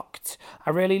bit shocked.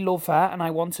 I really love her and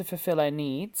I want to fulfill her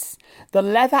needs. The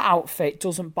leather outfit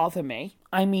doesn't bother me.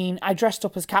 I mean, I dressed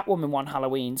up as Catwoman one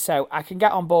Halloween, so I can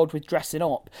get on board with dressing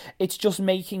up. It's just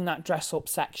making that dress up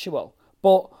sexual.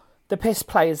 But the piss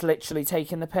play is literally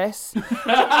taking the piss.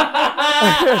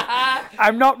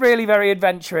 I'm not really very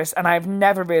adventurous and I've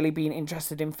never really been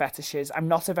interested in fetishes. I'm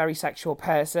not a very sexual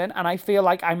person and I feel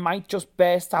like I might just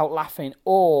burst out laughing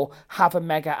or have a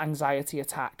mega anxiety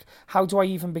attack. How do I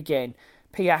even begin?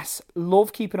 P.S.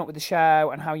 Love keeping up with the show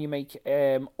and how you make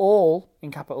all,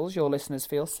 in capitals, your listeners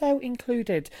feel so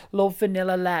included. Love,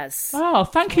 Vanilla Les. Oh,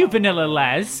 thank you, Vanilla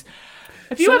Les.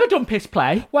 Have you ever done piss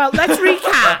play? Well, let's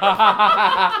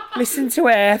recap. Listen to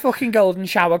her, fucking golden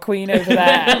shower queen over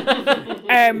there.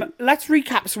 Let's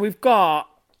recap. So we've got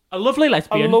A lovely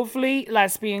lesbian. a lovely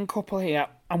lesbian couple here,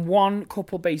 and one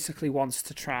couple basically wants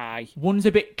to try. One's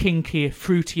a bit kinky,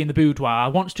 fruity in the boudoir,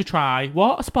 wants to try,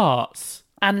 what? Sports?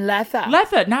 And leather.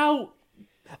 Leather. Now,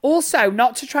 Also,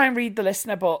 not to try and read the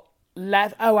listener, but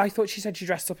leather. Oh, I thought she said she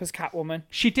dressed up as Catwoman.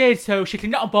 she did, so she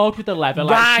can get on board with the leather.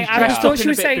 Like, Right, she's I dressed just thought up she in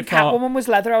a was bit saying before. Catwoman was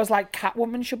leather. I was like,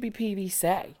 Catwoman should be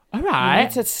PVC. All You right.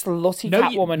 need to slutty Know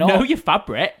Catwoman know up. your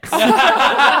fabrics.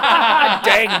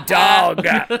 Ding dog.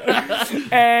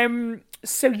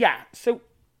 So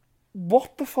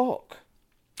what the fuck?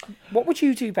 What would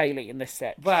you do, Bailey, in this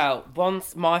set? Well,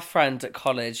 once my friend at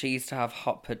college, he used to have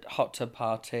hot tub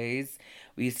parties.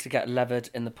 We used to get levered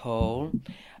in the pool.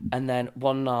 And then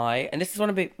one night, and this is one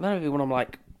of one of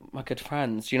like my good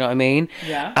friends, you know what I mean?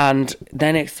 Yeah. And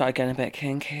then it started getting a bit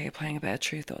kinky, playing a bit of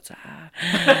Truth or Dare.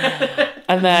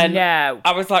 And then No.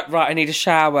 I was like, right, I need a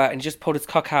shower. And he just pulled his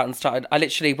cock out and started. I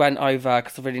literally went over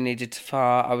because I really needed to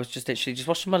fart. I was just literally just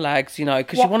washing my legs, you know,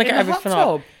 because you What, want to in get the hot everything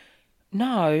tub? up.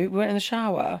 No, we went in the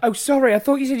shower. Oh, sorry. I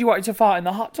thought you said you wanted to fart in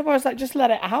the hot tub. I was like, just let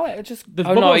it out. It just. There's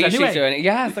Oh no, I bubbles usually anyway. doing it.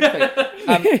 Yeah,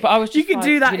 exactly. But I was just You can like,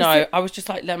 do that, You it's know, the- I was just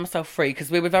like letting myself free because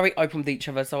we were very open with each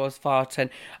other. So I was farting.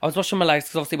 I was washing my legs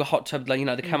because obviously we're hot tub, like, you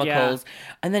know, the chemicals.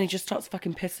 And then he just starts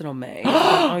fucking pissing on me.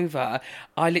 I went over.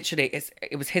 I literally,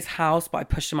 it was his house, but I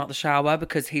pushed him out the shower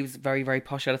because he was very, very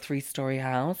posh. He had a 3-story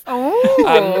house.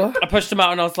 Oh. I pushed him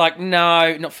out and I was like,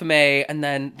 no, not for me. And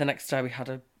then the next day we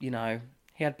had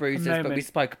he had bruises, but we moment.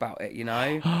 spoke about it, you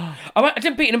know. I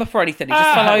didn't beat him up or anything. He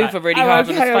just fell over really hard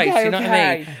on his face. You know what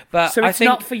I mean? But So I it's think,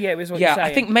 not for you, is what yeah, you're saying.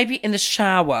 I think maybe in the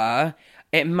shower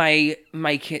it may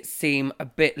make it seem a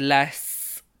bit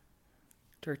less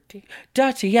dirty.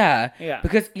 dirty. Yeah, Yeah.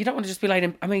 Because you don't want to just be laying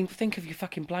in. I mean, think of your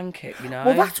fucking blanket, you know.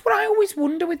 Well, that's what I always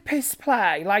wonder with piss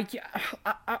play. Like,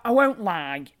 I won't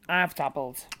lie. I have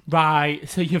dabbled. Right,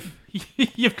 so you've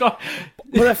got...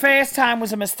 Well, the first time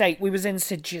was a mistake. We was in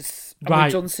Sidges. And Right.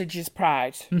 we'd done Sidges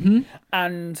Pride. Mm-hmm.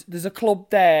 And there's a club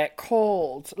there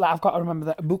called, like, I've got to remember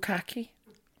that, Bukaki.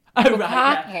 Oh,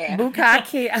 right. Yeah.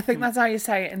 Bukaki. I think that's how you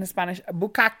say it in the Spanish.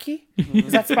 Bukaki.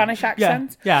 Is that Spanish Yeah,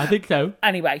 accent? yeah, I think so.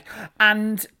 Anyway,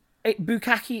 and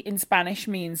Bukaki in Spanish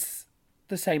means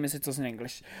the same as it does in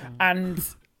English. And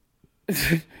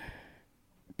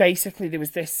basically there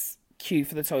was this queue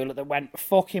for the toilet that went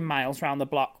fucking miles round the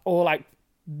block, or like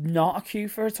not a queue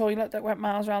for a toilet that went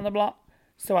miles round the block.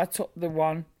 So I took the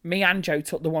one, me and Joe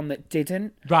took the one that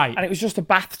didn't. Right. And it was just a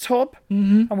bathtub.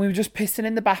 Mm-hmm. And we were just pissing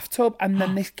in the bathtub. And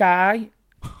then this guy,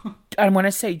 and when I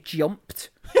say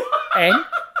jumped in,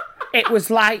 it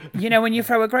was like, you know, when you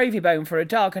throw a gravy bone for a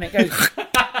dog and it goes...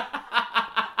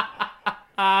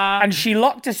 and she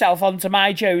locked herself onto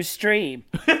my Joe's stream.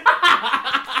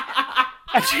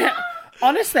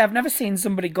 Honestly, I've never seen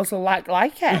somebody guzzle like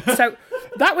it. So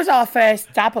that was our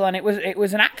first dabble, and it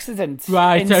was an accident.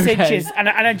 Right, in okay. Sidges, and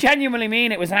I genuinely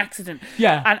mean it was an accident.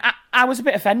 Yeah. And I was a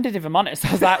bit offended, if I'm honest.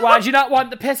 I was like, "Why do you not want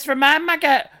the piss from my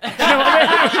maggot?" Do you know what I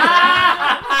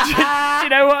mean? Do you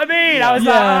know what I mean? I was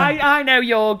like, I know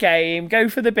your game. Go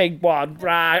for the big one,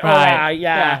 right? All right,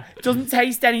 yeah. Doesn't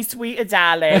taste any sweeter,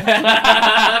 darling.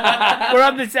 We're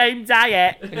on the same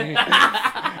diet.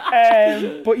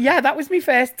 But yeah, that was my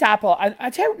first dabble. I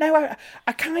don't know.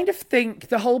 I kind of think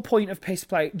the whole point of piss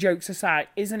play, jokes aside,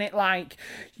 isn't it like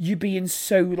you being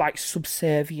so like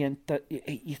subservient that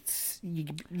it's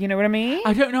you know what I mean?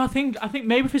 I don't know. I think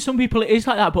maybe for some people it is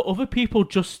like that, but other people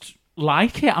just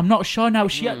like it. I'm not sure now. Now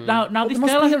this There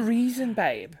must girl be a reason,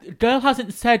 babe.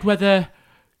 hasn't said whether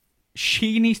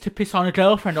she needs to piss on a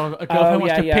girlfriend or a girlfriend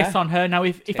wants to piss on her. Now,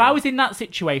 if I was in that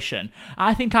situation,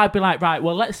 I think I'd be like, right,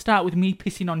 well, let's start with me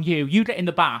pissing on you. You get in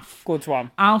the bath. Good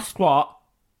one. I'll squat,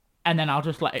 and then I'll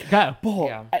just let it go.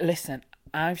 But listen,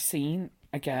 I've seen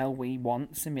a girl wee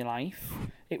once in my life.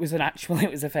 It was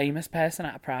a famous person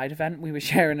at a Pride event. We were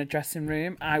sharing a dressing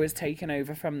room. I was taken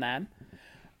over from them,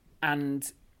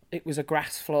 and it was a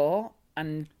grass floor,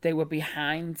 and they were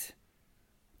behind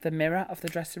the mirror of the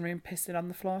dressing room, pissing on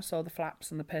the floor, saw the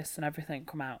flaps and the piss and everything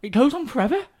come out. It goes on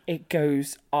forever. It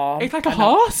goes on. It's like a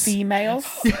horse.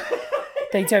 Females,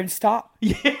 they don't stop.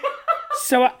 Yeah.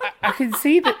 So I can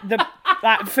see that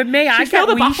like for me, I get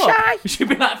wee shy. She'd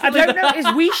be like, I don't know.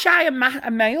 Is wee shy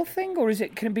a male thing, or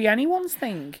can it be anyone's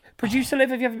thing? Producer Liv,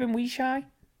 have you ever been wee shy?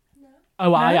 Oh,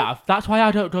 no? I have. That's why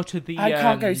I don't go to the. I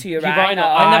can't go to your right.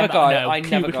 I never go. I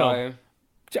never go.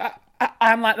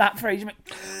 I'm like that for age.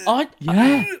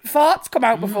 Yeah. Farts come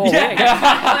out before.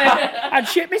 Yeah. I'd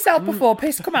shit myself before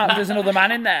piss come out. There's another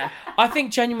man in there. I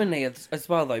think genuinely as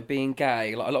well though, being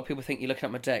gay, like a lot of people think you're looking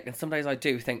at my dick, and some days I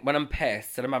do think when I'm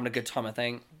pissed and I'm having a good time, I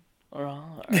think, all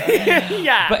right.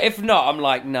 Yeah. But if not, I'm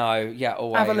like, no, yeah,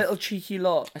 always. Have a little cheeky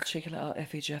look. A cheeky little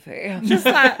iffy jiffy. Just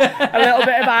like a little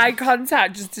bit of eye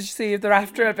contact just to see if they're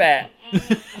after a bit.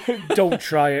 Don't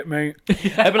try it, mate.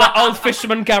 I'd be like old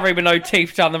fisherman Gary with no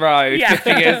teeth down the road, 50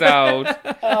 years old.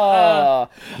 Oh.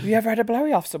 Have you ever had a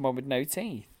blowy off someone with no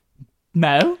teeth?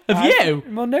 No. Have you?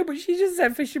 Well, no, but she just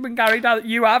said fisherman Gary down.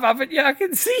 You have, haven't you? I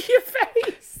can see your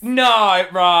face. No,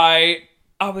 right.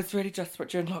 I was really desperate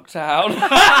during lockdown.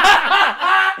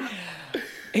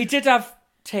 He did have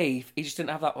teeth. He just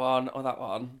didn't have that one or that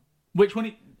one. Which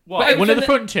one? What? One of the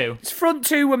front two? His front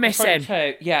two were missing. Front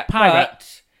two, yeah.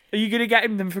 Pirate. Are you going to get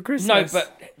him them for Christmas? No,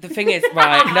 but the thing is,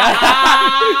 right,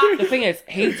 no. The thing is,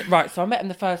 so I met him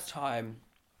the first time,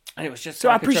 and it was just So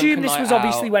like I presume this was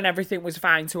obviously out. when everything was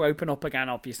fine to open up again,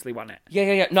 obviously, wasn't it?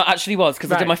 Yeah. No, actually was,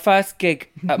 because I did Right. my first gig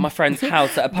at my friend's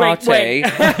house at a party, Wait.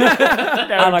 and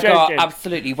I got joking.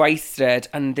 absolutely wasted,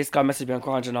 and this guy messaged me on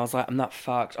Grindr, and I was like, I'm that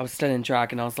fucked. I was still in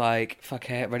drag, and I was like, fuck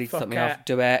it, ready to Fuck set me it. off,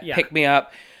 do it. Yeah. Pick me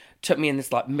up. Took me in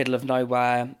this like middle of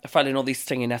nowhere. I fell in all these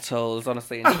stinging nettles,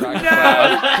 honestly, in drag. As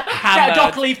well. Get a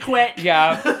dock leave quick.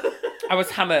 Yeah, I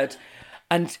was hammered.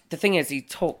 And the thing is, he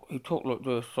talked like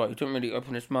this, like he didn't really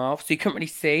open his mouth, so you couldn't really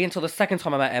see until the second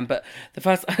time I met him. But the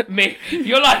first,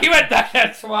 you're like, he went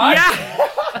there twice. Yeah.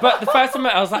 But the first time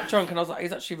I was that drunk, and I was like,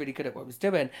 he's actually really good at what he was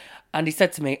doing. And he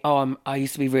said to me, I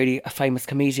used to be really a famous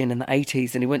comedian in the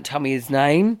 80s, and he wouldn't tell me his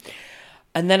name.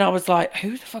 And then I was like,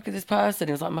 who the fuck is this person?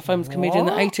 He was like, my famous comedian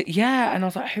in the 80s. Yeah. And I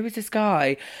was like, who is this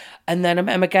guy? And then I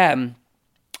met him again.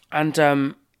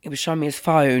 And he was showing me his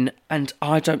phone. And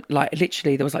I don't, like,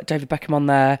 literally, there was, like, David Beckham on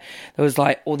there. There was,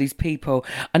 like, all these people.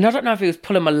 And I don't know if he was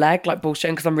pulling my leg, like, bullshitting,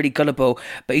 because I'm really gullible.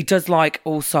 But he does, like,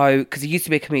 also, because he used to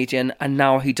be a comedian. And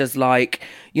now he does, like,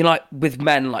 you know, like, with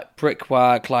men, like,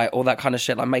 brickwork, like, all that kind of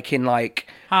shit. Like, making, like...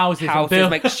 Houses,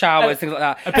 make showers, things like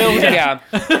that. A building. Yeah.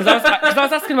 Because I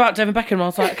was asking about David Beckham, and I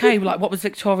was like, okay, like, what was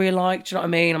Victoria like? Do you know what I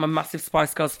mean? I'm a massive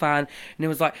Spice Girls fan. And he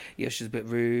was like, yeah, she's a bit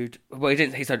rude. Well, he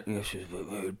didn't. He said, yeah, she's a bit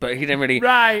rude. But he didn't really.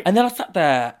 Right. And then I sat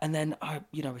there, and then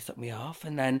he took me off,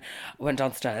 and then I went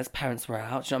downstairs. Parents were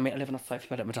out. Do you know what I mean? I live on a sofa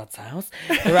bed at my dad's house.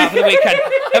 They were out for the weekend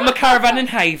at my caravan in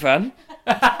Haven.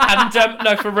 And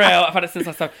no, for real, I've had it since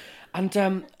I started.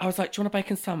 And I was like, do you want a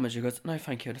bacon sandwich? He goes, no,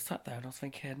 thank you. And I sat there and I was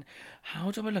thinking,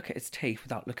 how do I look at his teeth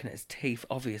without looking at his teeth,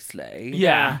 obviously?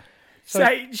 Yeah. So,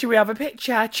 should we have a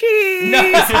picture? Cheese!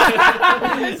 No.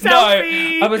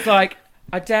 Selfie! I was like,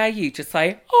 I dare you to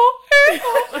say,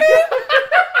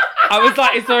 I was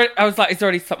like, it's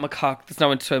already sucked my cock. There's no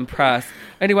one to impress.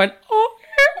 And he went,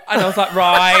 and I was like,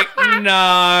 right,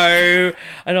 no.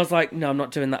 And I was like, no, I'm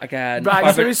not doing that again.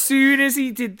 Right, so as soon as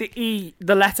he did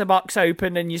the letterbox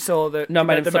opened and you saw the... No, I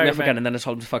made him the suck me off moment. again, and then I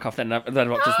told him to fuck off, then I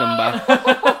watched his number.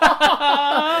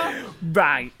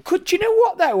 Right. Do you know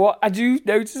what, though? What I do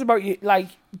notice about you, like,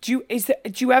 do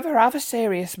you ever have a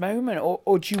serious moment,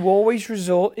 or do you always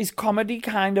resort? Is comedy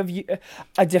kind of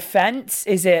a defense?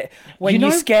 Is it when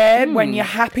you're scared, when you're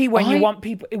happy, when you want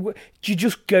people? Do you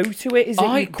just go to it? Is it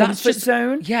your comfort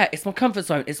zone? Yeah, it's my comfort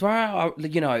zone. It's where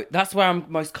that's where I'm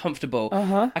most comfortable.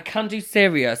 I can do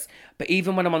serious, but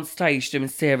even when I'm on stage doing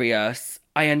serious,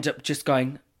 I end up just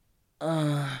going.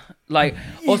 Like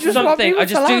or just want something. people I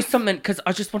to just do laugh. something because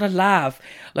I just want to laugh.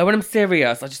 Like when I'm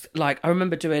serious, I just like. I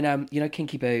remember doing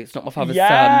Kinky Boots, Not My Father's Son.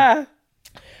 Yeah.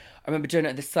 I remember doing it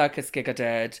at this circus gig I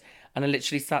did, and I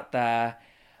literally sat there,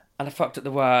 and I fucked up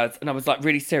the words, and I was like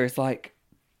really serious, like,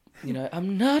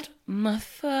 I'm not my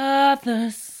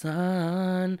father's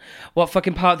son. What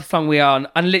fucking part of the song we on?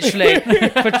 And literally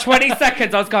for 20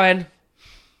 seconds I was going.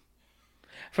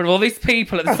 For all these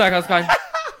people at the circus, I was going.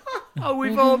 Oh,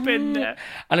 we've all been there.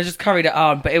 And I just carried it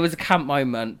on, but it was a camp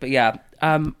moment. But yeah,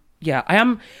 Yeah, I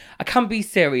am. I can be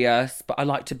serious, but I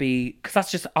like to be because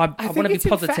that's just. I want to be it's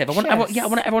positive. I want infectious.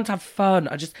 everyone to have fun.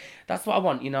 That's what I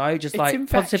want. Just It's like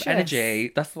infectious. positive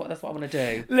energy. That's what I want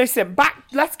to do. Listen,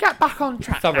 let's get back on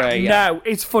track. Sorry, now. yeah. No,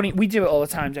 it's funny. We do it all the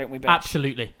time, don't we, bitch?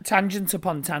 Absolutely. Tangents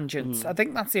upon tangents. I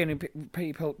think that's the only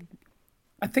people.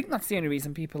 I think that's the only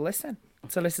reason people listen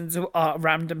to our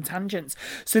random tangents.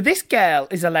 So this girl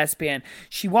is a lesbian.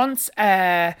 She wants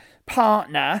a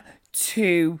partner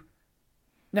to.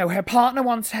 No, her partner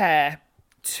wants her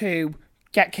to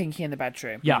get kinky in the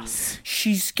bedroom. Yes.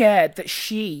 She's scared that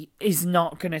she is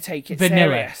not going to take it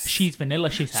Vanilla. serious. She's vanilla,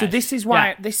 she says. So this is why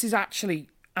Yeah. this is actually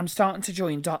I'm starting to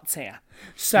join dots here.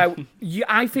 So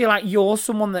I feel like you're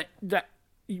someone that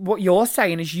what you're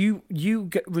saying is you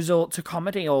resort to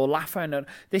comedy or laughing, and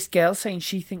this girl's saying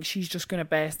she thinks she's just going to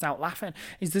burst out laughing.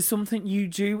 Is there something you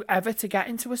do ever to get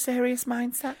into a serious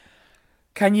mindset?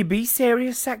 Can you be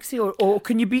serious sexy, or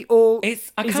can you be all?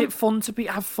 Is it fun to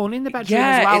have fun in the bedroom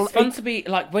as well? It's fun to be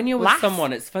like when you're with laugh.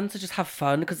 someone. It's fun to just have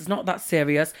fun because it's not that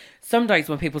serious. Some days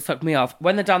when people suck me off,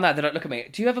 when they're down there, they don't look at me.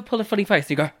 Do you ever pull a funny face?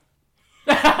 And you go,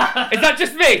 "Is that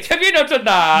just me? Have you not done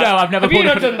that? No, I've never. Have you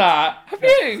not done that? Have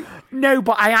you? No,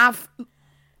 but I have.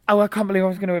 Oh, I can't believe I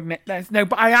was going to admit this. No,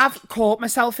 but I have caught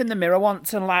myself in the mirror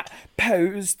once and like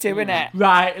posed doing it.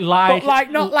 Right, like... But like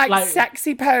not like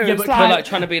sexy pose. Yeah, but like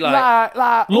trying to be like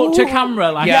look to ooh. camera,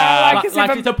 like, Yeah, like, as if like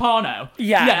I'm- it's a porno.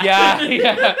 Yeah.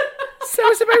 Yeah. So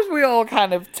I suppose we all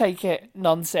kind of take it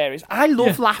non-serious. I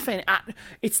love laughing.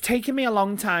 It's taken me a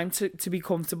long time to be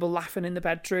comfortable laughing in the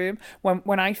bedroom.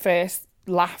 When I first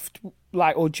laughed,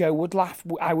 like, or Joe would laugh,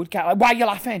 I would get like, "Why are you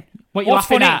laughing? What you What's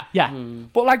laughing funny?" at? Yeah.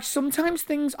 But like sometimes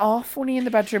things are funny in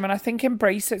the bedroom, and I think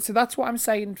embrace it. So that's what I'm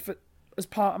saying as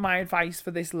part of my advice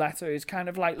for this letter is kind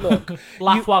of like, look,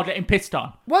 Laugh while getting pissed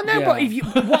on. well, no, but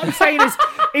what I'm saying is,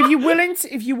 if you're willing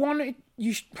to, if you want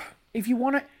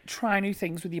to try new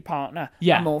things with your partner,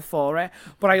 Yeah. I'm all for it.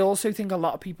 But I also think a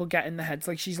lot of people get in their heads,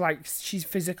 like she's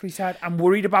physically sad. I'm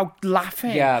worried about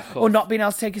laughing, Yeah, of course. or not being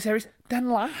able to take it serious. Then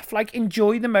laugh, like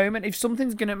enjoy the moment. If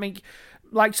something's gonna make,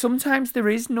 like sometimes there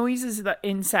is noises that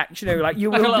in sex, like you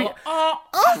Like a will little,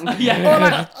 be, yeah. or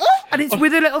like, and it's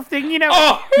with a little thing, yeah.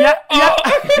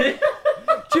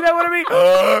 Do you know what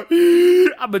I mean?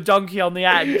 I'm a donkey on the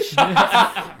edge.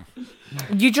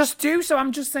 You just do. So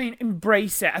I'm just saying,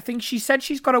 embrace it. I think she said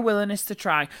she's got a willingness to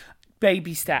try.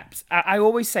 Baby steps. I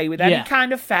always say with any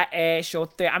kind of fetish or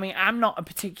thing. I mean, I'm not a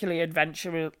particularly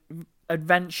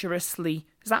adventurously.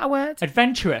 Is that a word?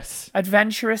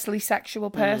 Adventurously sexual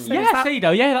person. Yeah, Is that- there you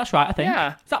go. Yeah, that's right, I think.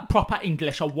 Yeah. Is that proper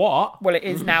English or what? Well, it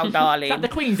is now, darling. Is that the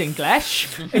Queen's English?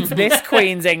 It's this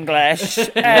Queen's English.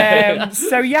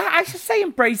 So yeah, I should say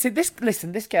embrace it.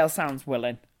 This girl sounds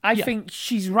willing. I think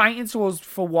she's writing to us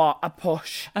for what? A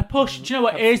push. A push. Do you know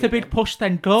what? Here's the big push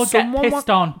then. Go Someone get pissed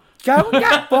on. Go and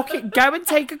get a bucket. Go and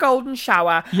take a golden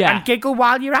shower and giggle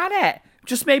while you're at it.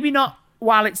 Just maybe not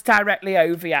while it's directly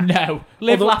over you. No.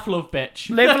 Live, laugh, love,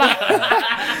 bitch. Live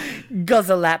like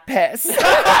guzzle that piss.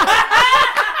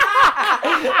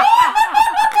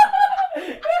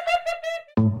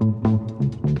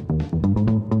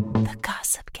 The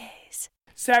Gossip Gaze.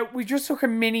 So we just took a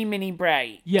mini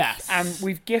break. Yes. And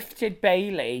we've gifted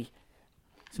Bailey.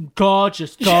 Some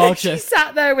gorgeous, She gorgeous.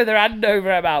 sat there with her hand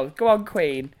over her mouth. Go on,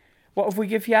 Queen. What have we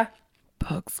give you?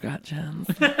 Pug scratchings.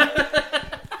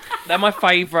 They're my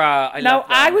favourite. I No, love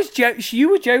them. I was you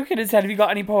were joking and said, have you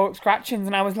got any pork scratchings?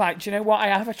 And I was like, do you know what?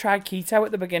 I tried keto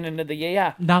at the beginning of the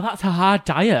year. Now that's a hard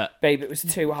diet. Babe, it was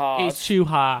too hard. It's too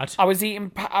hard. I was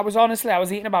eating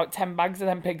about 10 bags of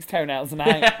them pig's toenails a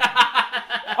night.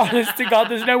 Honest to God,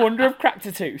 there's no wonder I've cracked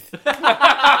a tooth. Do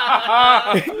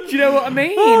you know what I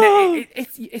mean?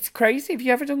 It's crazy. Have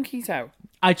you ever done keto?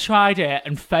 I tried it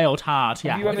and failed hard.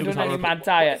 Yeah. Have you ever it was done any horrible. mad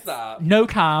diets? No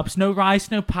carbs, no rice,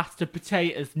 no pasta,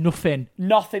 potatoes, nothing.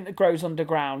 Nothing that grows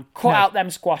underground. Cut out them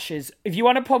squashes. If you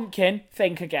want a pumpkin,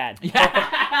 think again.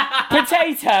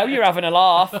 Potato, you're having a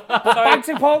laugh. But bags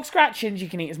of pork scratchings, you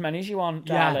can eat as many as you want,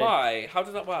 Yeah. darling. Why? How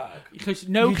does that work? Because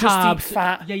no You just eat carbs.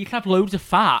 fat. Yeah, you can have loads of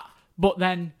fat, but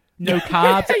then no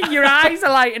carbs. Your eyes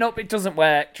are lighting up. It doesn't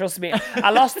work. Trust me.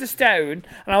 I lost a stone,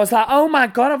 and I was like, "Oh my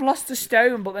God, I've lost a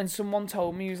stone." But then someone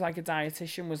told me, who's like a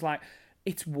dietitian, was like,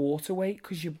 "It's water weight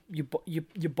because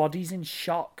your body's in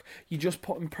shock. You're just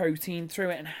putting protein through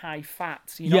it and high fat,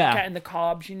 so you're not getting the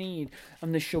carbs you need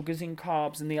and the sugars in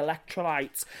carbs and the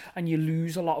electrolytes, and you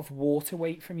lose a lot of water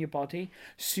weight from your body.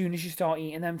 As soon as you start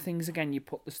eating them things again, you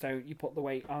put the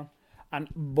weight on, and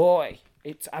boy."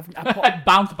 I put,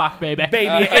 Bounce back, baby.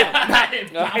 baby,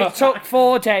 it took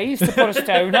 4 days to put a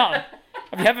stone on.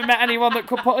 Have you ever met anyone that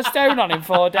could put a stone on in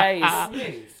 4 days?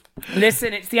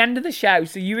 Listen, it's the end of the show,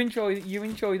 so you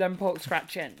enjoy them pork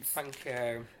scratchings. Thank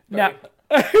you. No.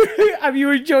 Have you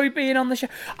enjoyed being on the show?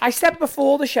 I said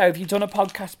before the show, if you've done a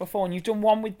podcast before, and you've done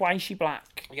one with Waishi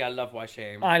Black. Yeah, I love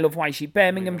Waishi. I love Waishi,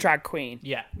 Birmingham drag queen.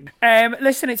 Yeah.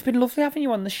 Listen, it's been lovely having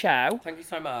you on the show. Thank you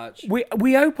so much.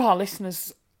 We hope our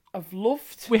listeners have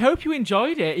loved. We hope you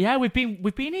enjoyed it. Yeah, we've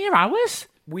been here hours.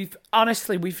 We've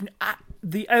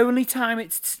the only time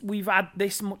we've had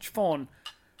this much fun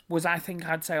was, I think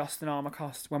I'd say, Austin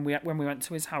Armacost when we went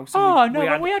to his house.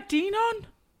 And we had Dean on.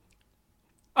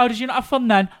 Oh, did you not have fun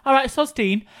then? All right, so's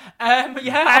Dean. Yeah.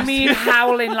 I mean,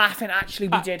 howling, laughing. Actually,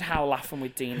 we did howl laughing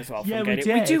with Dean as well. Yeah, we did.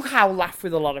 did. We do howl laugh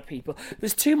with a lot of people.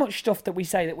 There's too much stuff that we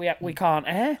say that we can't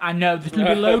air. I know there's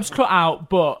gonna be loads cut out,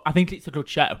 but I think it's a good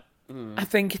show. I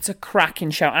think it's a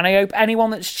cracking show, and I hope anyone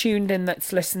that's tuned in,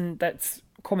 that's listened, that's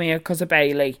come here because of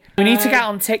Bailey. We need to get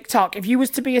on TikTok. If you was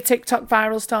to be a TikTok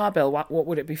viral star, Bill, what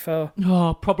would it be for?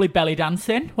 Oh, probably belly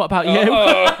dancing. What about you?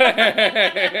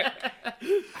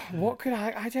 What could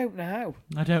I don't know.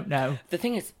 I don't know. The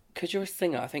thing is, because you're a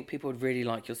singer, I think people would really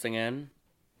like your singing.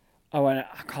 Oh, and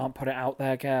I can't put it out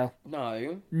there, girl.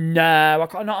 No. No, I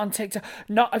can't. Not on TikTok.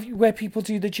 Not where people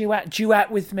do the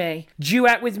duet with me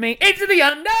into the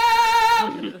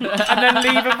unknown, and then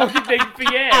leave a fucking thing for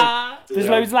you. There's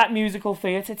loads of like musical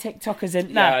theatre TikTokers,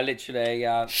 isn't there? Yeah, literally.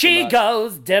 Yeah. She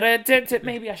goes.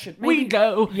 Maybe I should. We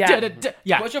go. Yeah.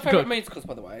 Yeah. What's your favourite musicals,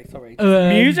 by the way? Sorry.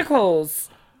 Musicals.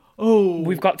 Oh,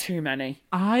 We've got too many.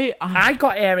 I I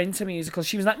got her into musicals.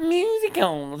 She was like,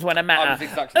 musicals when I met I her. was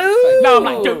exactly the Ooh. same. No, I'm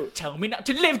like, don't tell me not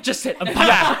to live. Just sit and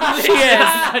Yeah, she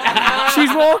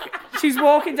is. She's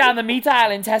walking down the meat aisle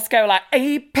in Tesco like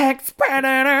Apex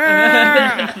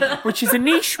Predator, which is a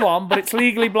niche one, but it's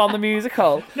Legally Blonde the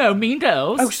musical. No, Mean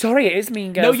Girls. Oh, sorry, it is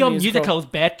Mean Girls. No, the your musical. musicals,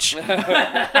 bitch.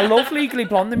 I love Legally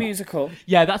Blonde the musical.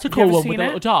 Yeah, that's a cool ever one seen with a it?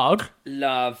 little dog.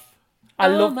 Love. I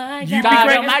love. my You'd God. be Dad,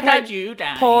 great oh as my Paul- God, you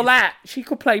died. Paulette. She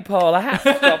could play Paulette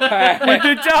with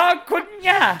the dog, couldn't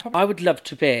ya? I would love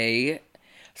to be.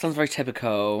 Sounds very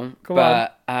typical. Go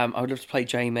but I would love to play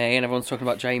Jamie, and everyone's talking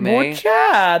about Jamie. Would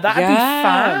ya? That'd be fun.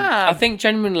 I think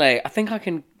genuinely, I think I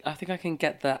can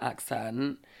get the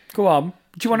accent. Go on.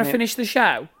 Do you want to finish the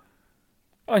show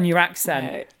on your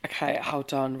accent? Okay,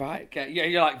 hold on. Right,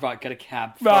 you're like right. Get a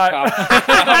cab. Right.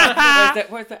 Fuck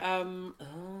off. Where's it?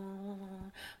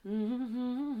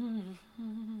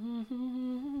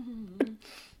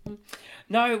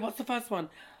 No, what's the first one?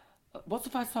 What's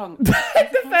the first song?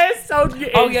 The first song is...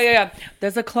 Oh, yeah.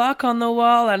 There's a clock on the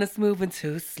wall and it's moving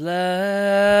too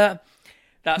slow.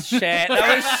 That's shit. That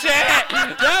was shit.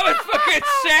 That was fucking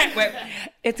shit. Wait.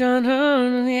 It's on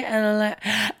and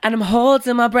I'm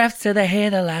holding my breath till they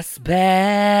hear the last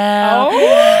bell.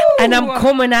 Oh. And I'm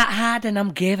coming out hard and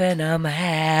I'm giving them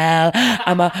hell.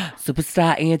 I'm a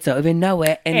superstar and you don't even know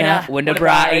it. And when the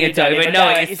bright and you don't even know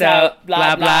it. So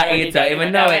blah blah and you don't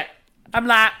even know it. I'm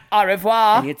like, au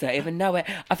revoir. And you don't even know it.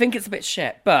 I think it's a bit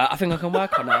shit, but I think I can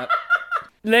work on it.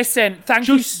 Listen, thank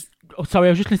you. Oh, sorry,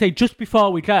 I was just going to say, just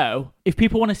before we go, if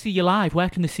people want to see you live, where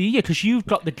can they see you? Because you've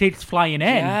got the gigs flying in.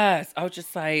 Yes, I would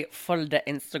just say follow the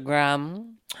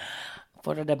Instagram,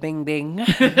 follow the Bing Bing. A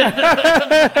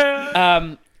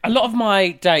lot of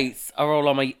my dates are all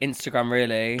on my Instagram,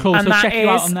 really. Cool, And so that check you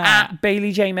out is on there. at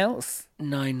Bailey J Mills.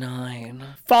 99.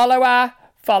 Follow her,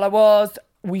 follow us.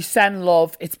 We send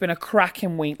love. It's been a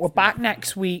cracking week. We're back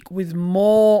next week with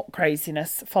more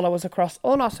craziness. Follow us across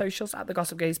all our socials at the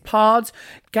Gossip Gaze Pod.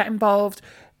 Get involved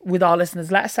with our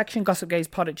listeners' letter section,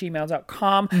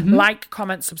 gossipgazepod@gmail.com. Like,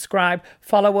 comment, subscribe.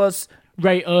 Follow us.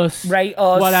 Rate us.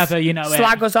 Whatever, you know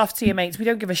Slag it. us off to your mates. We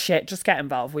don't give a shit. Just get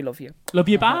involved. We love you. Love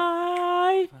you,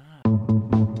 bye.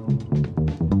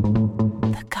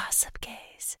 The Gossip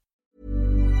Gaze.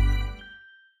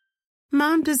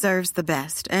 Mom deserves the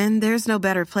best, and there's no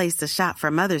better place to shop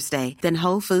for Mother's Day than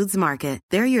Whole Foods Market.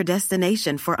 They're your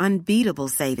destination for unbeatable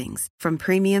savings, from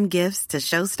premium gifts to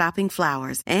show-stopping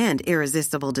flowers and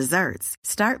irresistible desserts.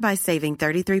 Start by saving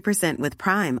 33% with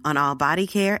Prime on all body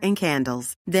care and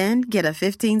candles. Then get a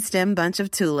 15-stem bunch of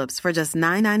tulips for just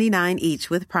 $9.99 each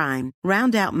with Prime.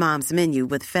 Round out Mom's menu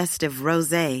with festive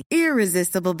rosé,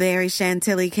 irresistible berry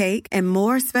chantilly cake, and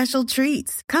more special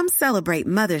treats. Come celebrate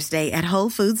Mother's Day at Whole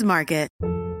Foods Market.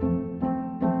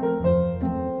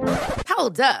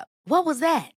 Hold up. What was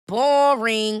that?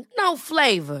 Boring. No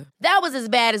flavor. That was as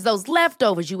bad as those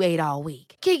leftovers you ate all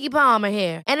week. Keke Palmer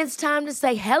here, and it's time to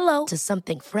say hello to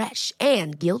something fresh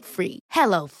and guilt-free.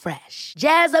 Hello Fresh.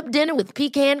 Jazz up dinner with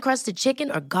pecan-crusted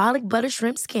chicken or garlic butter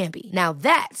shrimp scampi. Now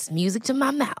that's music to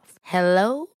my mouth.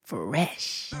 Hello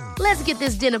Fresh. Let's get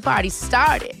this dinner party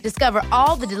started. Discover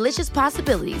all the delicious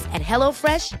possibilities at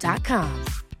HelloFresh.com.